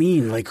even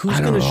mean? Like, who's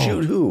going to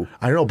shoot who?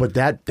 I don't know, but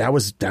that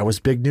was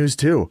big news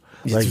too.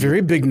 It's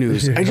very big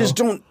news. I just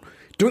don't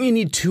you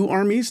need two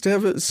armies to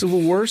have a civil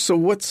war? So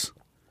what's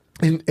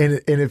and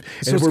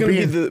if so it's going to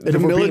be the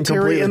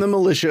military and the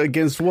militia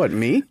against what?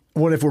 Me?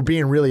 Well, if we're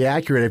being really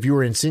accurate, if you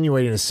were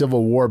insinuating a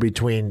civil war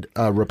between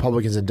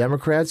Republicans and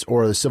Democrats,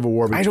 or the civil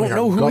war between I don't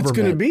know who it's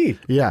going to be.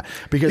 Yeah,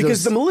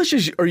 because the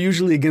militias are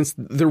usually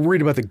they're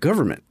worried about the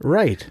government,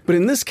 right? But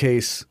in this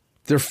case,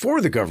 they're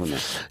for the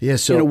government. Yeah,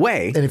 so in a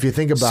way, and if you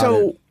think about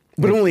it.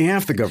 But only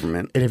half the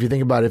government. And if you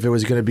think about it, if it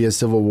was going to be a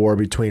civil war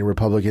between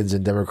Republicans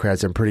and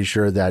Democrats, I'm pretty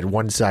sure that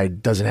one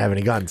side doesn't have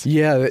any guns.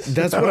 Yeah,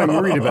 that's what I'm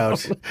worried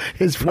about.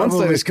 One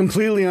side is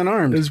completely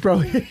unarmed. It's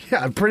probably,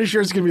 yeah, I'm pretty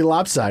sure it's going to be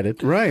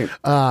lopsided. Right.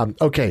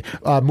 Okay,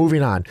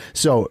 moving on.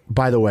 So,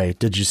 by the way,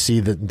 did you see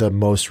the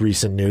most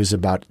recent news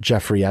about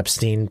Jeffrey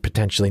Epstein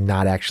potentially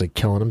not actually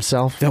killing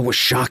himself? That was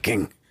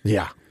shocking.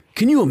 Yeah.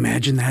 Can you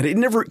imagine that? It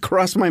never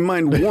crossed my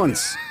mind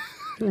once.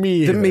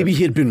 That maybe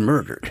he had been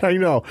murdered. I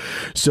know.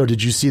 So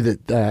did you see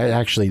that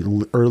actually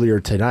earlier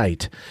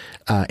tonight,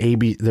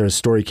 there a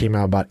story came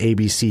out about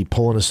ABC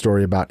pulling a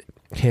story about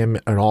him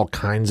and all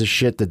kinds of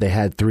shit that they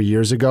had 3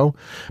 years ago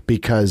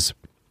because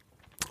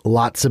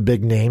lots of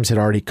big names had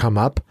already come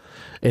up.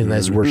 And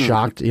as we're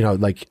shocked,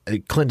 like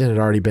Clinton had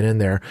already been in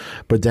there,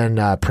 but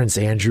then Prince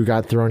Andrew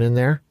got thrown in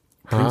there.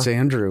 Prince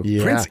Andrew?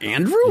 Yeah. Prince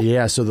Andrew?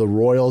 Yeah, so the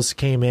royals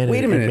came in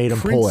and made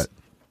him pull it.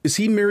 Is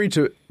he married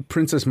to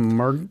Princess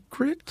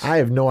Margaret? I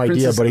have no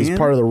idea, but he's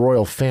part of the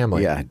royal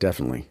family. Yeah,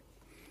 definitely.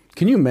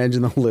 Can you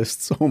imagine the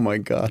lists? Oh my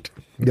God.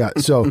 Yeah.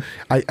 So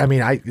I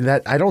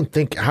don't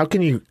think. How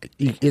can you?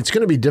 It's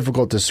going to be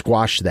difficult to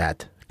squash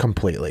that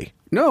completely.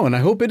 No, and I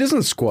hope it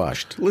isn't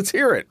squashed. Let's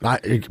hear it.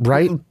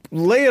 Right?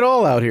 Lay it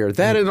all out here.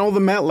 That and all the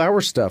Matt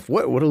Lauer stuff.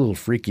 What a little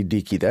freaky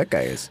deaky that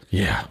guy is.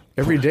 Yeah.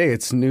 Every day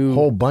it's new.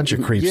 Whole bunch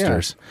of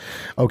creepsters.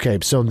 Yeah. Okay,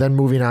 so then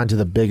moving on to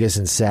the biggest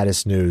and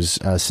saddest news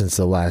since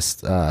the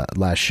last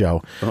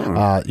show.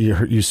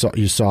 You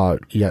saw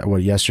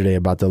yesterday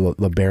about the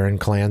LeBaron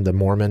clan, the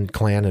Mormon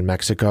clan in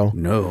Mexico?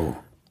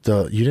 No.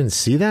 You didn't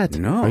see that?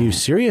 No. Are you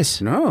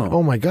serious? No.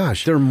 Oh my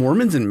gosh. There are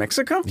Mormons in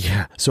Mexico?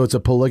 Yeah. So it's a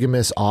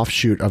polygamous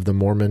offshoot of the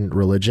Mormon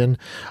religion.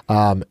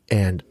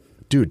 And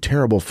dude,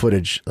 terrible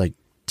footage, like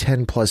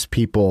 10 plus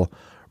people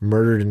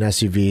murdered in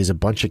SUVs, a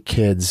bunch of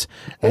kids.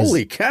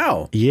 Holy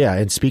cow. Yeah.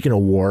 And speaking of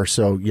war,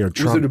 so, Trump.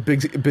 Was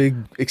it a big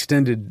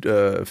extended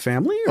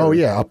family? Or? Oh,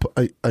 yeah.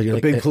 A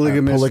big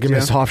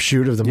polygamous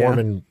offshoot of the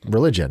Mormon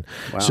religion.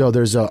 Wow. So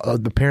there's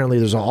apparently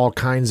there's all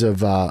kinds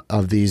of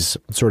these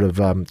sort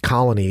of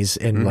colonies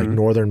in like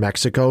northern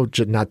Mexico,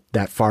 not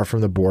that far from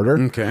the border.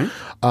 Okay.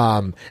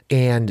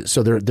 And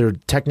so they're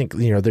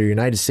technically, they're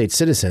United States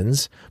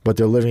citizens, but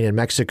they're living in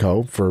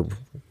Mexico for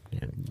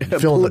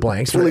fill in the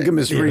blanks.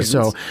 Polygamous reasons.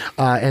 So,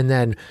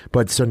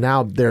 so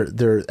now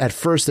they're at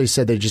first they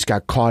said they just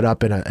got caught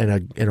up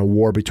in a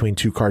war between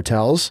two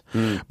cartels.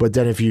 But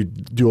then if you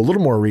do a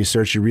little more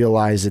research, you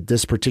realize that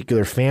this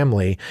particular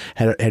family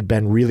had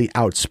been really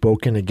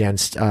outspoken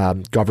against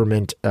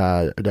government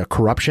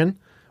corruption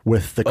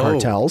with the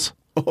cartels.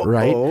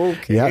 Right.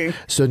 Okay. Yeah.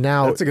 So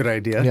now that's a good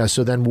idea. Yeah.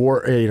 So then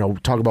war.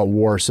 Talk about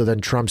war. So then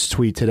Trump's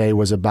tweet today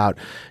was about.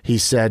 He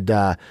said,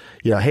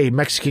 "Hey,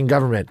 Mexican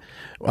government,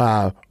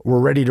 we're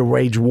ready to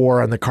wage war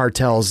on the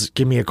cartels.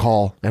 Give me a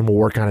call, and we'll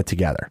work on it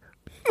together."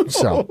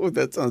 So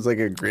that sounds like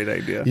a great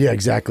idea. Yeah,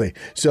 exactly.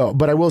 So,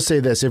 but I will say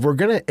this: if we're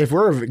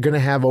gonna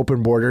have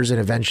open borders and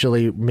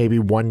eventually maybe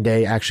one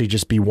day actually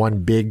just be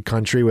one big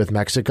country with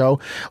Mexico,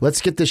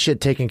 let's get this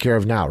shit taken care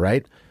of now,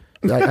 right?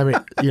 I mean,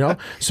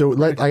 so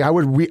I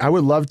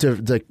would love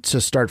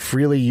to start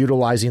freely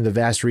utilizing the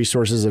vast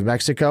resources of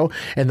Mexico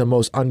and the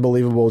most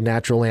unbelievable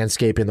natural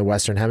landscape in the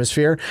Western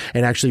Hemisphere,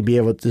 and actually be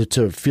able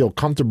to feel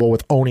comfortable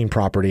with owning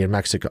property in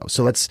Mexico.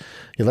 So let's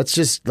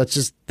just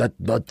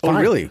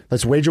fine. Really?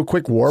 Let's wage a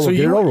quick war. So we'll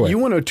get it over with. You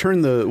want to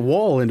turn the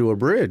wall into a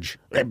bridge?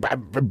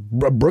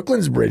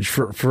 Brooklyn's bridge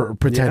for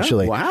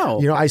potentially.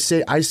 Yeah? Wow. I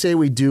say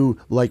we do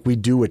like we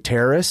do with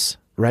terrorists.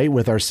 right?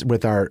 With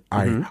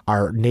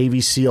our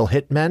Navy SEAL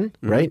hitmen,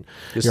 right?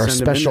 Just Our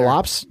send 'em in special there.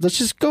 ops. Let's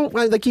just go.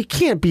 Like, you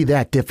can't be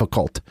that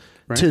difficult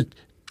to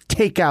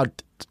take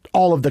out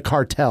all of the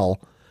cartel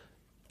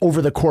over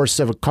the course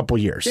of a couple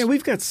years. Yeah,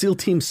 we've got SEAL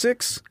Team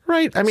 6.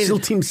 Right. I mean, SEAL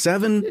Team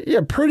 7.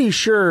 yeah, pretty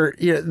sure.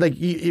 Like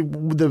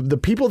the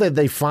people that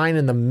they find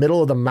in the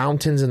middle of the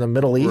mountains in the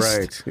Middle East.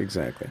 Right,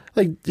 exactly.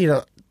 Like,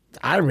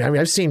 I mean,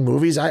 I've seen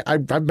movies.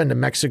 I've been to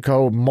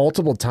Mexico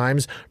multiple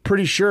times.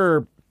 Pretty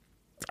sure.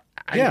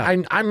 Yeah.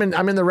 I'm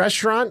in the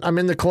restaurant. I'm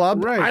in the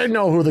club. Right. I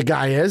know who the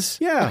guy is.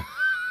 Yeah.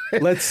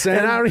 Let's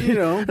send, And I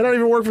don't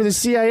even work for the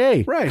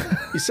CIA. Right.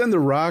 You send The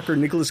Rock or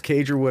Nicolas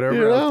Cage or whatever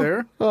You know? out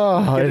there.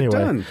 Oh, Get it anyway.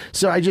 done.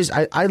 So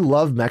I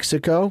love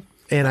Mexico,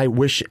 and I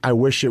wish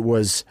it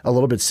was a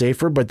little bit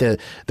safer. But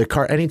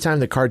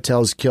anytime the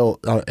cartels kill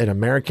an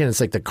American,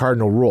 it's like the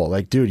cardinal rule.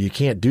 Like, dude, you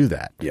can't do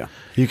that. Yeah.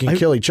 You can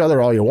kill each other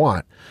all you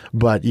want,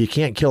 but you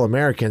can't kill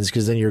Americans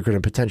because then you're going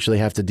to potentially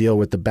have to deal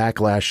with the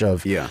backlash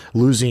of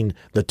losing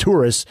the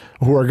tourists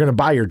who are going to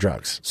buy your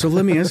drugs. So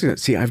let me ask you that.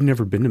 See, I've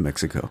never been to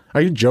Mexico.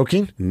 Are you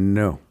joking?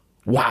 No.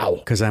 Wow.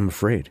 Because I'm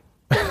afraid.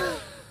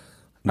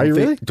 Are you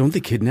really? Don't they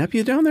kidnap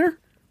you down there?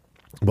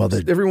 Well,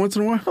 Every once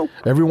in a while?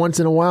 every once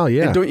in a while,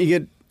 yeah. And don't you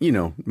get,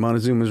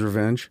 Montezuma's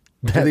Revenge?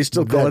 Do they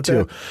still call it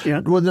too? that? Yeah.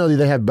 Well, no,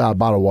 they have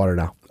bottled water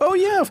now. Oh,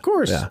 yeah, of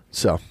course. Yeah.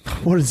 So,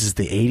 what is this,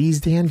 the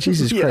 80s, Dan?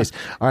 Jesus Yeah. Christ.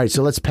 All right,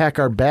 so let's pack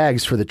our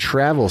bags for the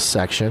travel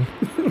section.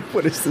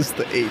 What is this,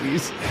 the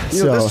 80s?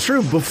 So- That's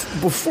true.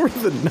 Before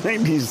the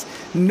 90s,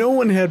 no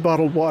one had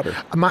bottled water.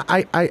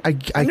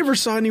 I never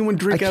saw anyone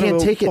drink I out can't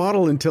of a take it.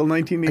 bottle until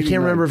 1989. I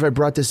can't remember if I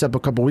brought this up a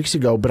couple weeks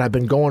ago, but I've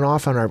been going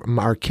off on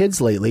our kids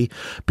lately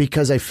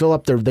because I fill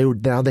up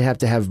now they have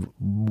to have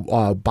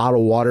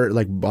bottled water,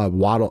 like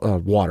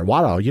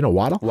water. You know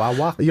Waddle?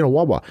 Wawa. You know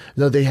Wawa.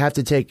 No, they have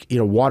to take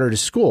water to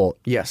school.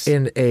 Yes.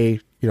 In a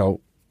in a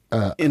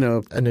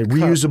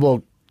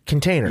reusable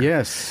container.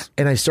 Yes.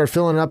 And I start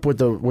filling it up with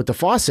the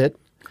faucet.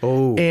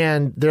 Oh.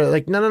 And they're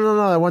like, no,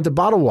 I want the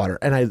bottled water.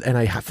 And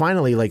I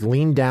finally like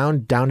leaned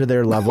down to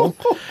their level,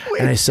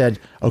 and I said,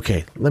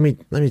 okay, let me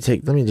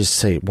just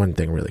say one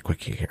thing really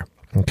quick here.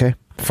 Okay,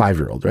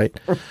 5-year-old, right?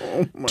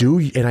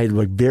 And I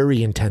like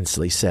very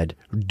intensely said,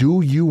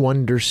 do you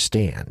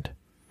understand?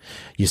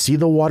 You see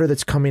the water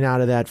that's coming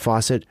out of that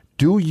faucet?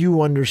 Do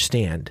you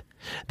understand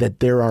that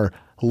there are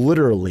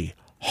literally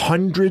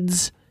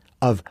hundreds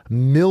of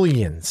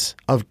millions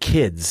of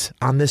kids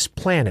on this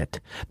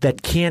planet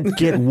that can't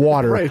get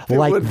water Right. They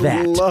like would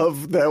that?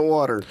 love that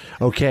water.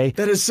 Okay.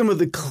 That is some of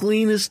the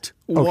cleanest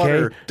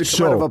water to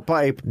come out of a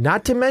pipe.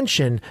 Not to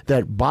mention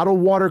that bottled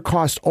water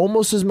costs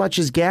almost as much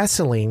as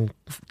gasoline,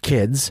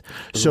 kids.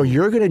 So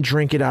you're going to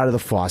drink it out of the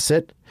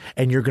faucet,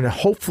 and you're going to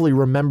hopefully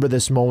remember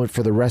this moment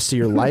for the rest of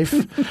your life,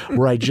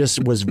 where I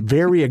just was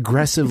very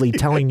aggressively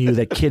telling you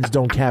that kids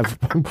don't have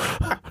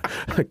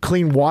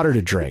clean water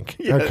to drink.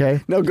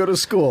 Okay. Now go to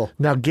school.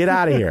 Now get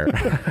out of here.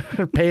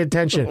 Pay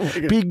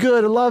attention. Be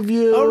good. I love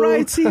you. All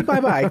right. See you.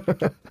 Bye-bye.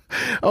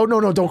 Oh,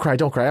 no. Don't cry.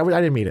 Don't cry. I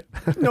didn't mean it.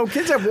 No,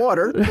 kids have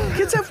water.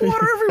 Kids have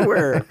water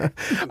everywhere.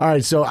 All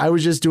right, so I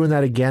was just doing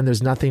that again.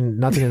 There's nothing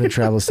in the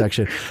travel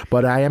section,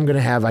 but I am going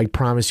to have, I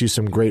promise you,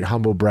 some great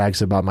humble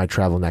brags about my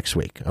travel next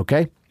week.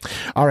 Okay.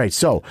 All right.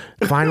 So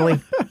finally,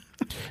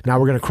 now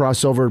we're going to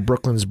cross over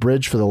Brooklyn's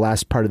Bridge for the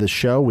last part of the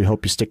show. We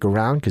hope you stick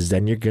around because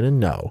then you're going to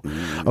know.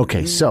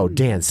 Okay. So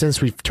Dan,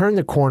 since we've turned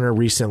the corner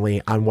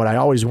recently on what I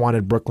always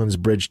wanted Brooklyn's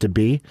Bridge to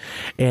be,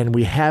 and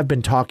we have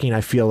been talking,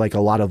 I feel like,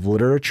 a lot of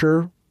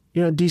literature.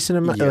 Decent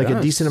amount, like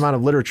a decent amount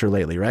of literature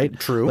lately, right?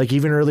 True. Like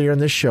even earlier in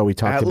this show, we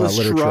talked Atlas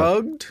about literature.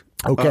 Shrugged.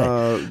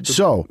 Okay.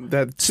 So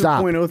that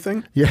stop. 2.0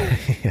 thing. Yeah.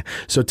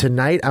 So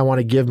tonight I want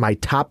to give my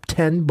top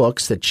 10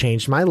 books that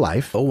changed my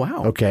life. Oh,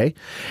 wow. Okay.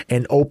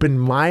 And open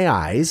my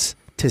eyes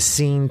to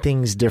seeing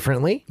things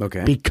differently.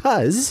 Okay.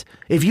 Because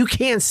if you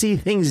can't see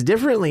things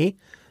differently,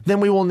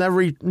 then we will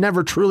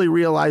never truly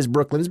realize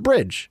Brooklyn's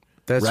Bridge.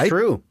 That's right?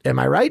 true. Am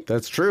I right?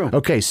 That's true.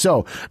 Okay,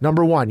 so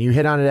number one, you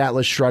hit on it,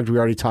 Atlas Shrugged. We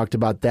already talked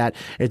about that.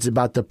 It's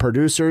about the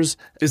producers.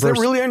 Is that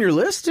really on your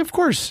list? Of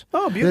course.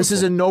 Oh, beautiful. This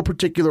is in no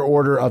particular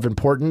order of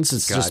importance.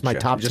 It's just my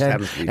Gotcha. top Just 10.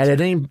 happens to be And at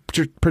any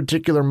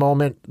particular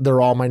moment, they're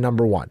all my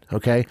number one.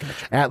 Okay.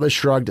 Atlas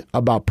Shrugged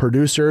about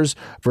producers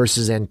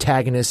versus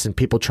antagonists and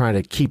people trying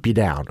to keep you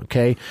down.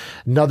 Okay.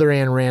 Another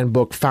Ayn Rand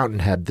book,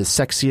 Fountainhead, the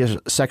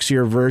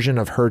sexier version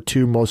of her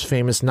two most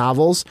famous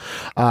novels,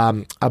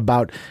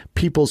 about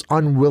people's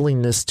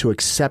unwillingness to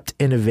accept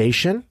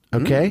innovation.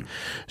 Okay.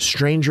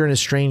 Stranger in a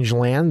Strange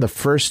Land, the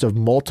first of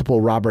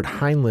multiple Robert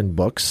Heinlein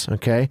books.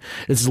 Okay.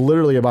 It's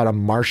literally about a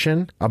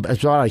Martian.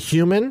 It's about a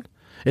human.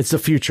 It's the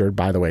future,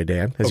 by the way,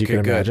 Dan, as you can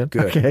imagine.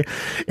 Good. Okay.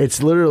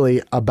 It's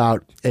literally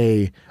about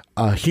a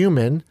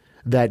human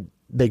that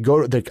they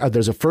go,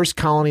 there's a first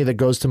colony that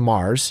goes to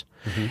Mars.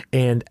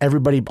 And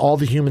all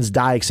the humans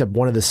die except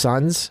one of the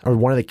sons or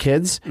one of the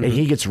kids, and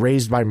he gets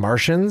raised by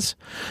Martians.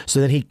 So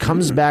then he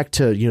comes back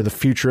to, the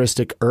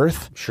futuristic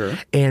Earth. Sure.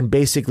 And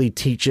basically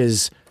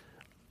teaches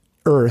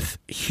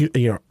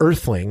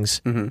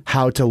Earthlings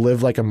how to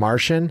live like a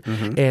Martian,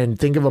 and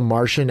think of a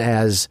Martian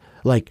as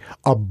like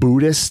a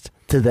Buddhist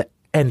to the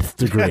nth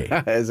degree.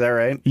 Is that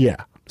right?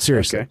 Yeah.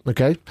 Seriously.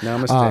 Okay.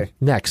 Namaste.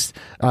 Next,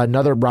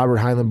 another Robert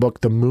Heinlein book,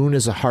 The Moon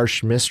is a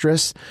Harsh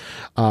Mistress.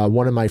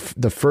 One of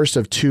the first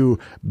of two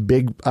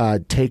big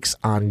takes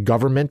on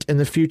government in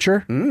the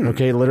future.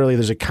 Okay. Literally,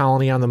 there's a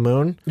colony on the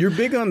moon. You're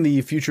big on the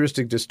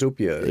futuristic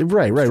dystopia.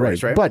 Right.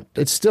 Right? But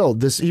it's still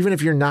this, even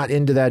if you're not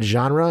into that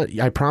genre,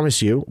 I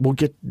promise you,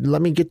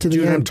 let me get to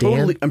the end,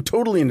 Dan. I'm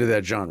totally into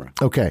that genre.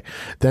 Okay.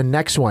 The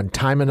next one,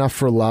 Time Enough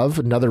for Love,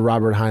 another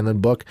Robert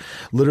Heinlein book.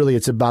 Literally,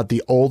 it's about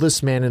the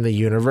oldest man in the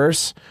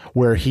universe,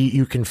 where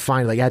you can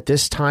find, like, at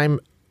this time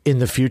in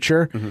the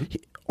future,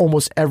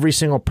 almost every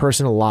single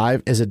person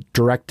alive is a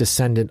direct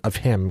descendant of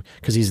him,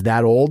 because he's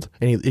that old,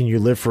 and you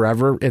live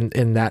forever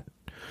in that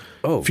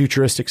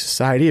futuristic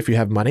society if you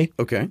have money.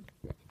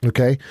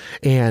 Okay.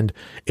 And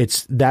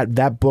it's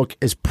that book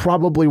is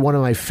probably one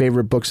of my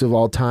favorite books of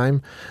all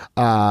time.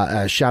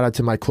 Shout out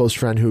to my close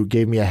friend who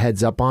gave me a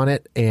heads up on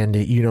it, and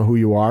you know who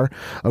you are.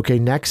 Okay.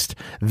 Next,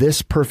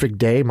 This Perfect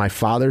Day, my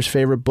father's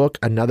favorite book,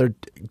 another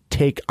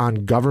take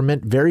on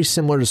government, very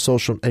similar to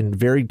social and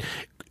very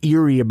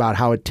eerie about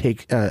how it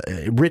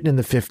written in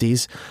the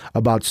 50s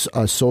about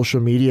social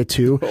media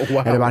too.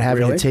 And about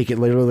having to take it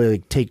literally,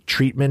 like, take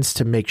treatments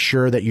to make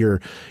sure that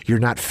you're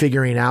not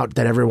figuring out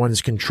that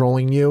everyone's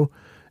controlling you.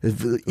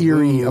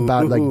 Eerie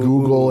about like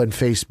Google and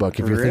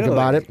Facebook, if you think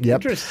about it. Yep.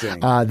 Interesting.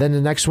 Then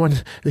the next one,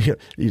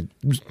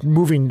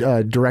 moving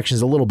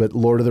directions a little bit,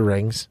 Lord of the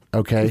Rings.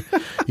 Okay,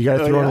 you got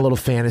to throw in a little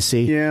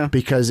fantasy,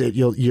 because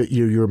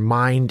your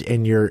mind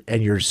and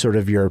your sort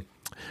of your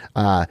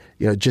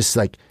just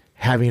like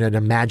having an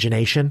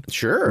imagination.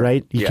 Sure.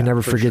 Right. You can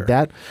never forget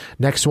that.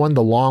 Next one,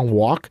 The Long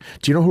Walk.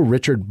 Do you know who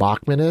Richard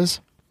Bachman is?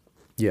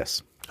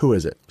 Yes. Who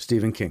is it?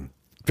 Stephen King.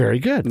 Very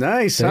good.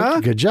 Nice, huh?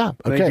 Good job.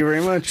 Okay. Thank you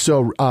very much.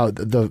 So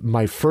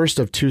my first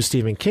of two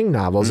Stephen King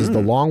novels is The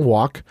Long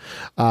Walk,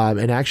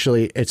 and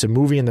actually it's a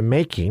movie in the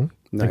making.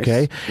 Nice.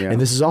 Okay, Yeah.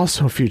 and this is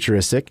also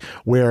futuristic,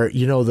 where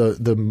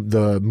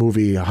the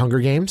movie Hunger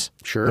Games.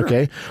 Sure.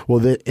 Okay.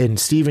 Well, in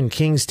Stephen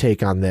King's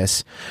take on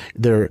this,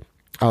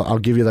 I'll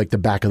give you like the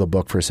back of the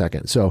book for a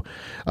second. So,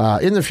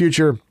 in the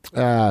future,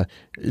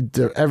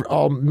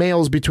 all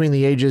males between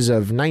the ages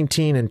of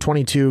 19 and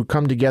 22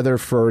 come together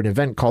for an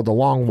event called the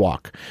Long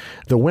Walk.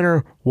 The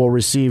winner will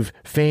receive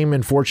fame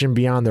and fortune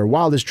beyond their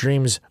wildest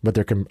dreams, but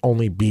there can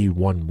only be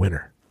one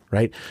winner.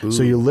 Right? Ooh.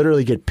 So you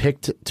literally get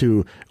picked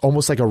to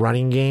almost like a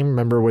running game.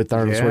 Remember with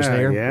Arnold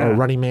Schwarzenegger? Yeah. Or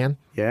Running Man?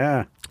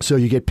 Yeah. So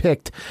you get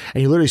picked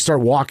and you literally start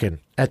walking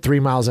at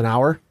 3 miles an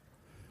hour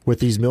with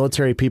these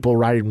military people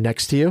riding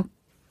next to you.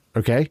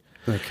 Okay.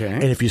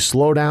 And if you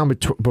slow down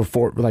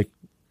before, like,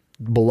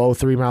 below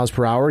 3 miles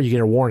per hour, you get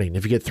a warning.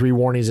 If you get 3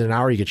 warnings in an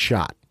hour, you get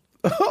shot.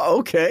 Oh,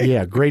 okay.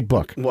 Yeah. Great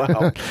book.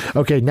 Wow.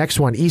 Okay. Next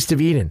one, East of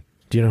Eden.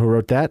 Do you know who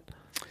wrote that?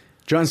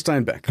 John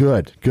Steinbeck.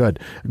 Good.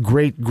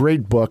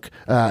 Great book,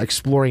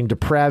 exploring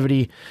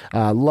depravity,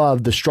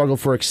 love, the struggle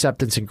for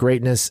acceptance and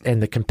greatness, and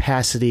the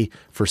capacity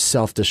for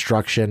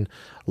self-destruction.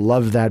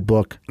 Love that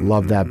book.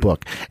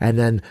 And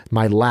then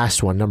my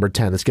last one, number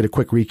 10. Let's get a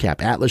quick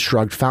recap. Atlas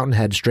Shrugged,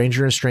 Fountainhead,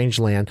 Stranger in a Strange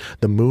Land,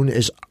 The Moon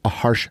is a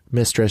Harsh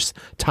Mistress,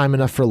 Time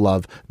Enough for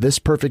Love, This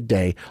Perfect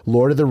Day,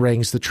 Lord of the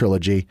Rings, the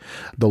trilogy,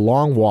 The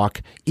Long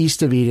Walk,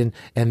 East of Eden,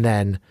 and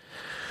then...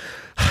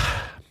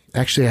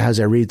 Actually, as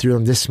I read through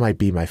them, this might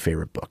be my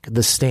favorite book,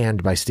 The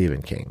Stand by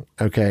Stephen King.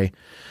 Okay.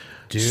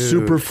 Dude.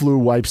 Super flu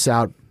wipes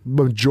out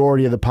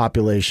majority of the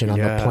population on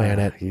the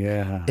planet.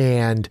 Yeah.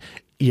 And,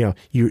 you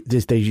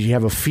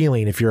have a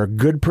feeling if you're a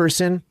good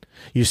person,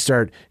 you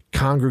start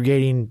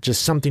congregating,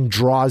 just something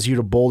draws you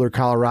to Boulder,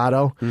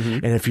 Colorado.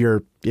 And if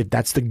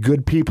that's the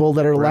good people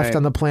that are left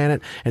on the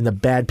planet, and the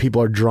bad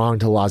people are drawn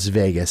to Las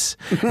Vegas.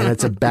 And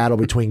it's a battle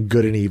between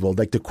good and evil,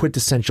 like the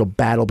quintessential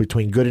battle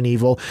between good and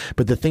evil.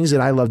 But the things that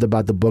I loved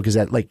about the book is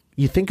that, like,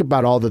 you think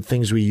about all the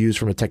things we use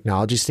from a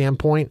technology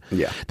standpoint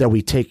that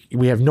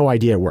we have no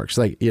idea it works.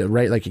 Like,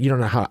 right? Like, you don't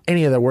know how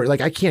any of that works.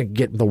 Like, I can't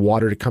get the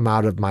water to come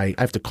out of I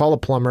have to call a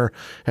plumber.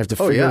 I have to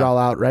figure it all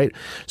out, right?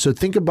 So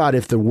think about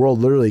if the world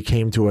literally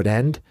came to an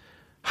end,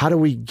 how do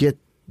we get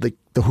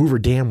the Hoover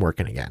Dam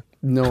working again?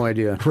 No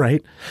idea.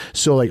 Right?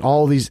 So, like,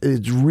 all these,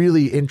 it's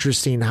really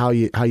interesting how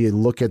you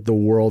look at the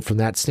world from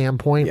that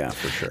standpoint. Yeah,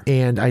 for sure.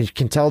 And I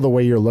can tell the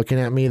way you're looking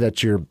at me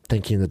that you're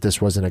thinking that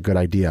this wasn't a good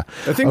idea.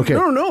 I think,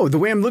 no. The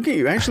way I'm looking at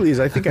you actually is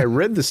I think I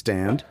read The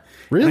Stand.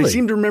 Really? And I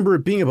seem to remember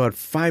it being about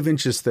 5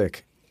 inches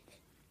thick.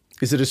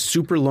 Is it a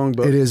super long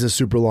book? It is a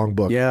super long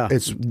book. Yeah.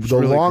 It's the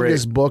really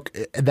longest book.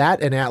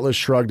 That and Atlas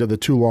Shrugged are the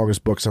 2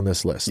 longest books on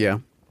this list. Yeah.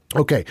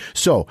 Okay.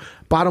 So,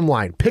 bottom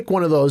line, pick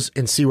one of those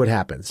and see what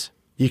happens.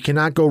 You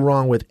cannot go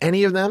wrong with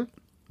any of them.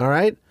 All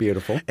right?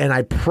 Beautiful. And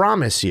I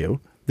promise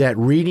you that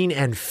reading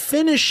and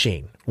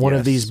finishing one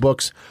of these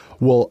books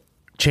will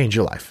change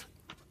your life.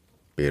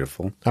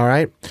 Beautiful. All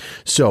right?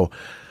 So,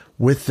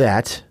 with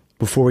that,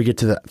 before we get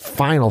to the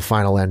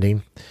final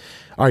ending,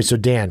 all right, so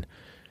Dan,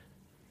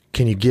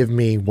 can you give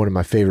me one of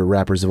my favorite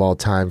rappers of all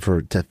time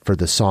for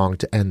the song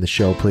to end the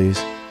show, please?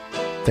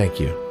 Thank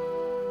you.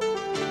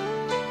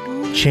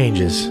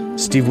 Changes.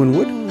 Steve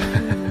Winwood?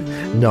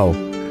 No.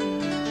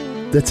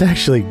 That's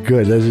actually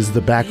good. That is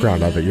the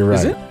background of it. You're right.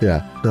 Is it?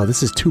 Yeah. No,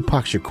 this is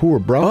Tupac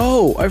Shakur, bro.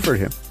 Oh, I've heard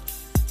him.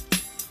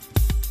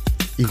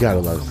 You gotta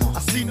love it. I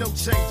see no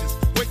changes.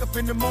 Wake up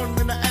in the morning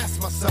and I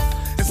ask myself,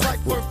 is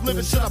life worth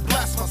living? Should I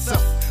blast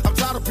myself? I'm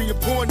tired of being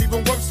poor and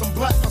even worse, I'm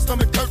black. My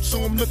stomach hurts,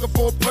 so I'm looking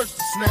for a purse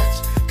to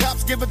snatch.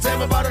 Cops give a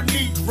damn about a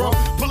Negro.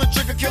 Pull a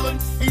trigger, killing,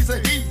 he's a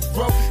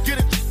hero. Get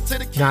it to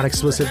the Not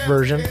explicit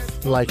version.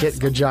 Like it.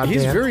 Good job,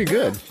 He's Dan. very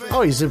good.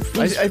 Oh, he's I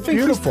think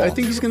beautiful. I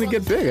think he's going to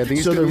get big. I think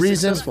he's So going the to be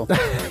reason successful.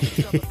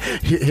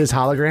 his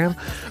hologram.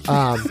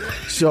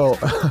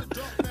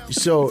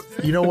 So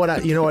you know what?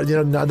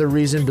 Another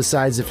reason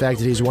besides the fact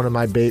that he's one of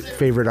my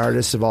favorite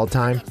artists of all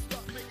time.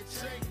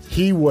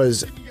 He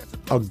was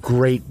a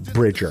great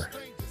bridger.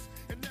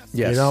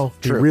 Yes,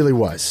 He really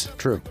was.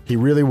 True. He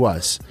really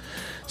was.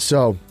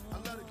 So,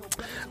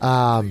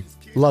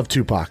 love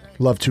Tupac.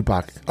 Love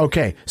Tupac.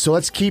 Okay, so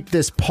let's keep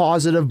this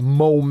positive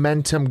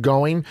momentum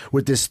going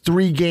with this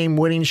 3-game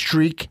winning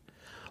streak.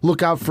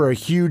 Look out for a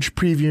huge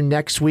preview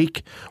next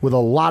week with a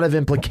lot of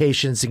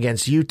implications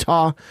against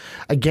Utah.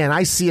 Again,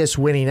 I see us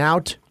winning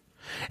out.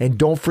 And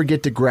don't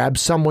forget to grab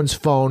someone's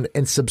phone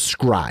and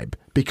subscribe.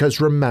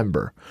 Because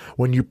remember,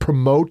 when you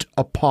promote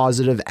a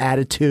positive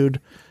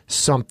attitude,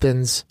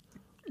 something's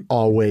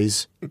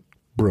always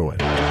brewing.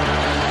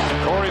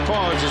 Corey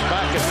Pons is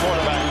back at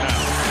quarterback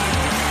now.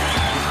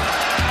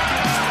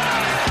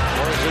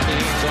 Throws in the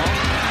end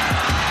zone.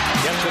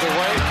 Gets it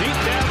away. Deep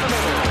down the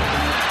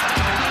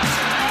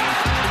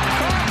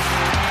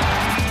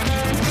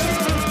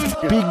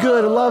middle. Be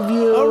good. I love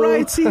you. All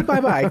right, see you.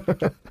 Bye-bye.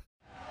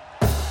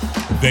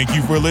 Thank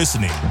you for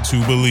listening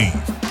to Believe.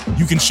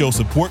 You can show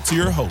support to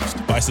your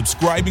host by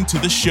subscribing to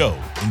the show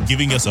and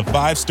giving us a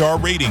 5-star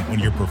rating on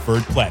your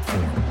preferred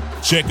platform.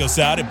 Check us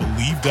out at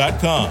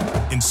Believe.com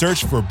and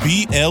search for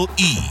BLEAV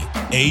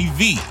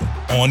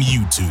on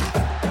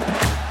YouTube.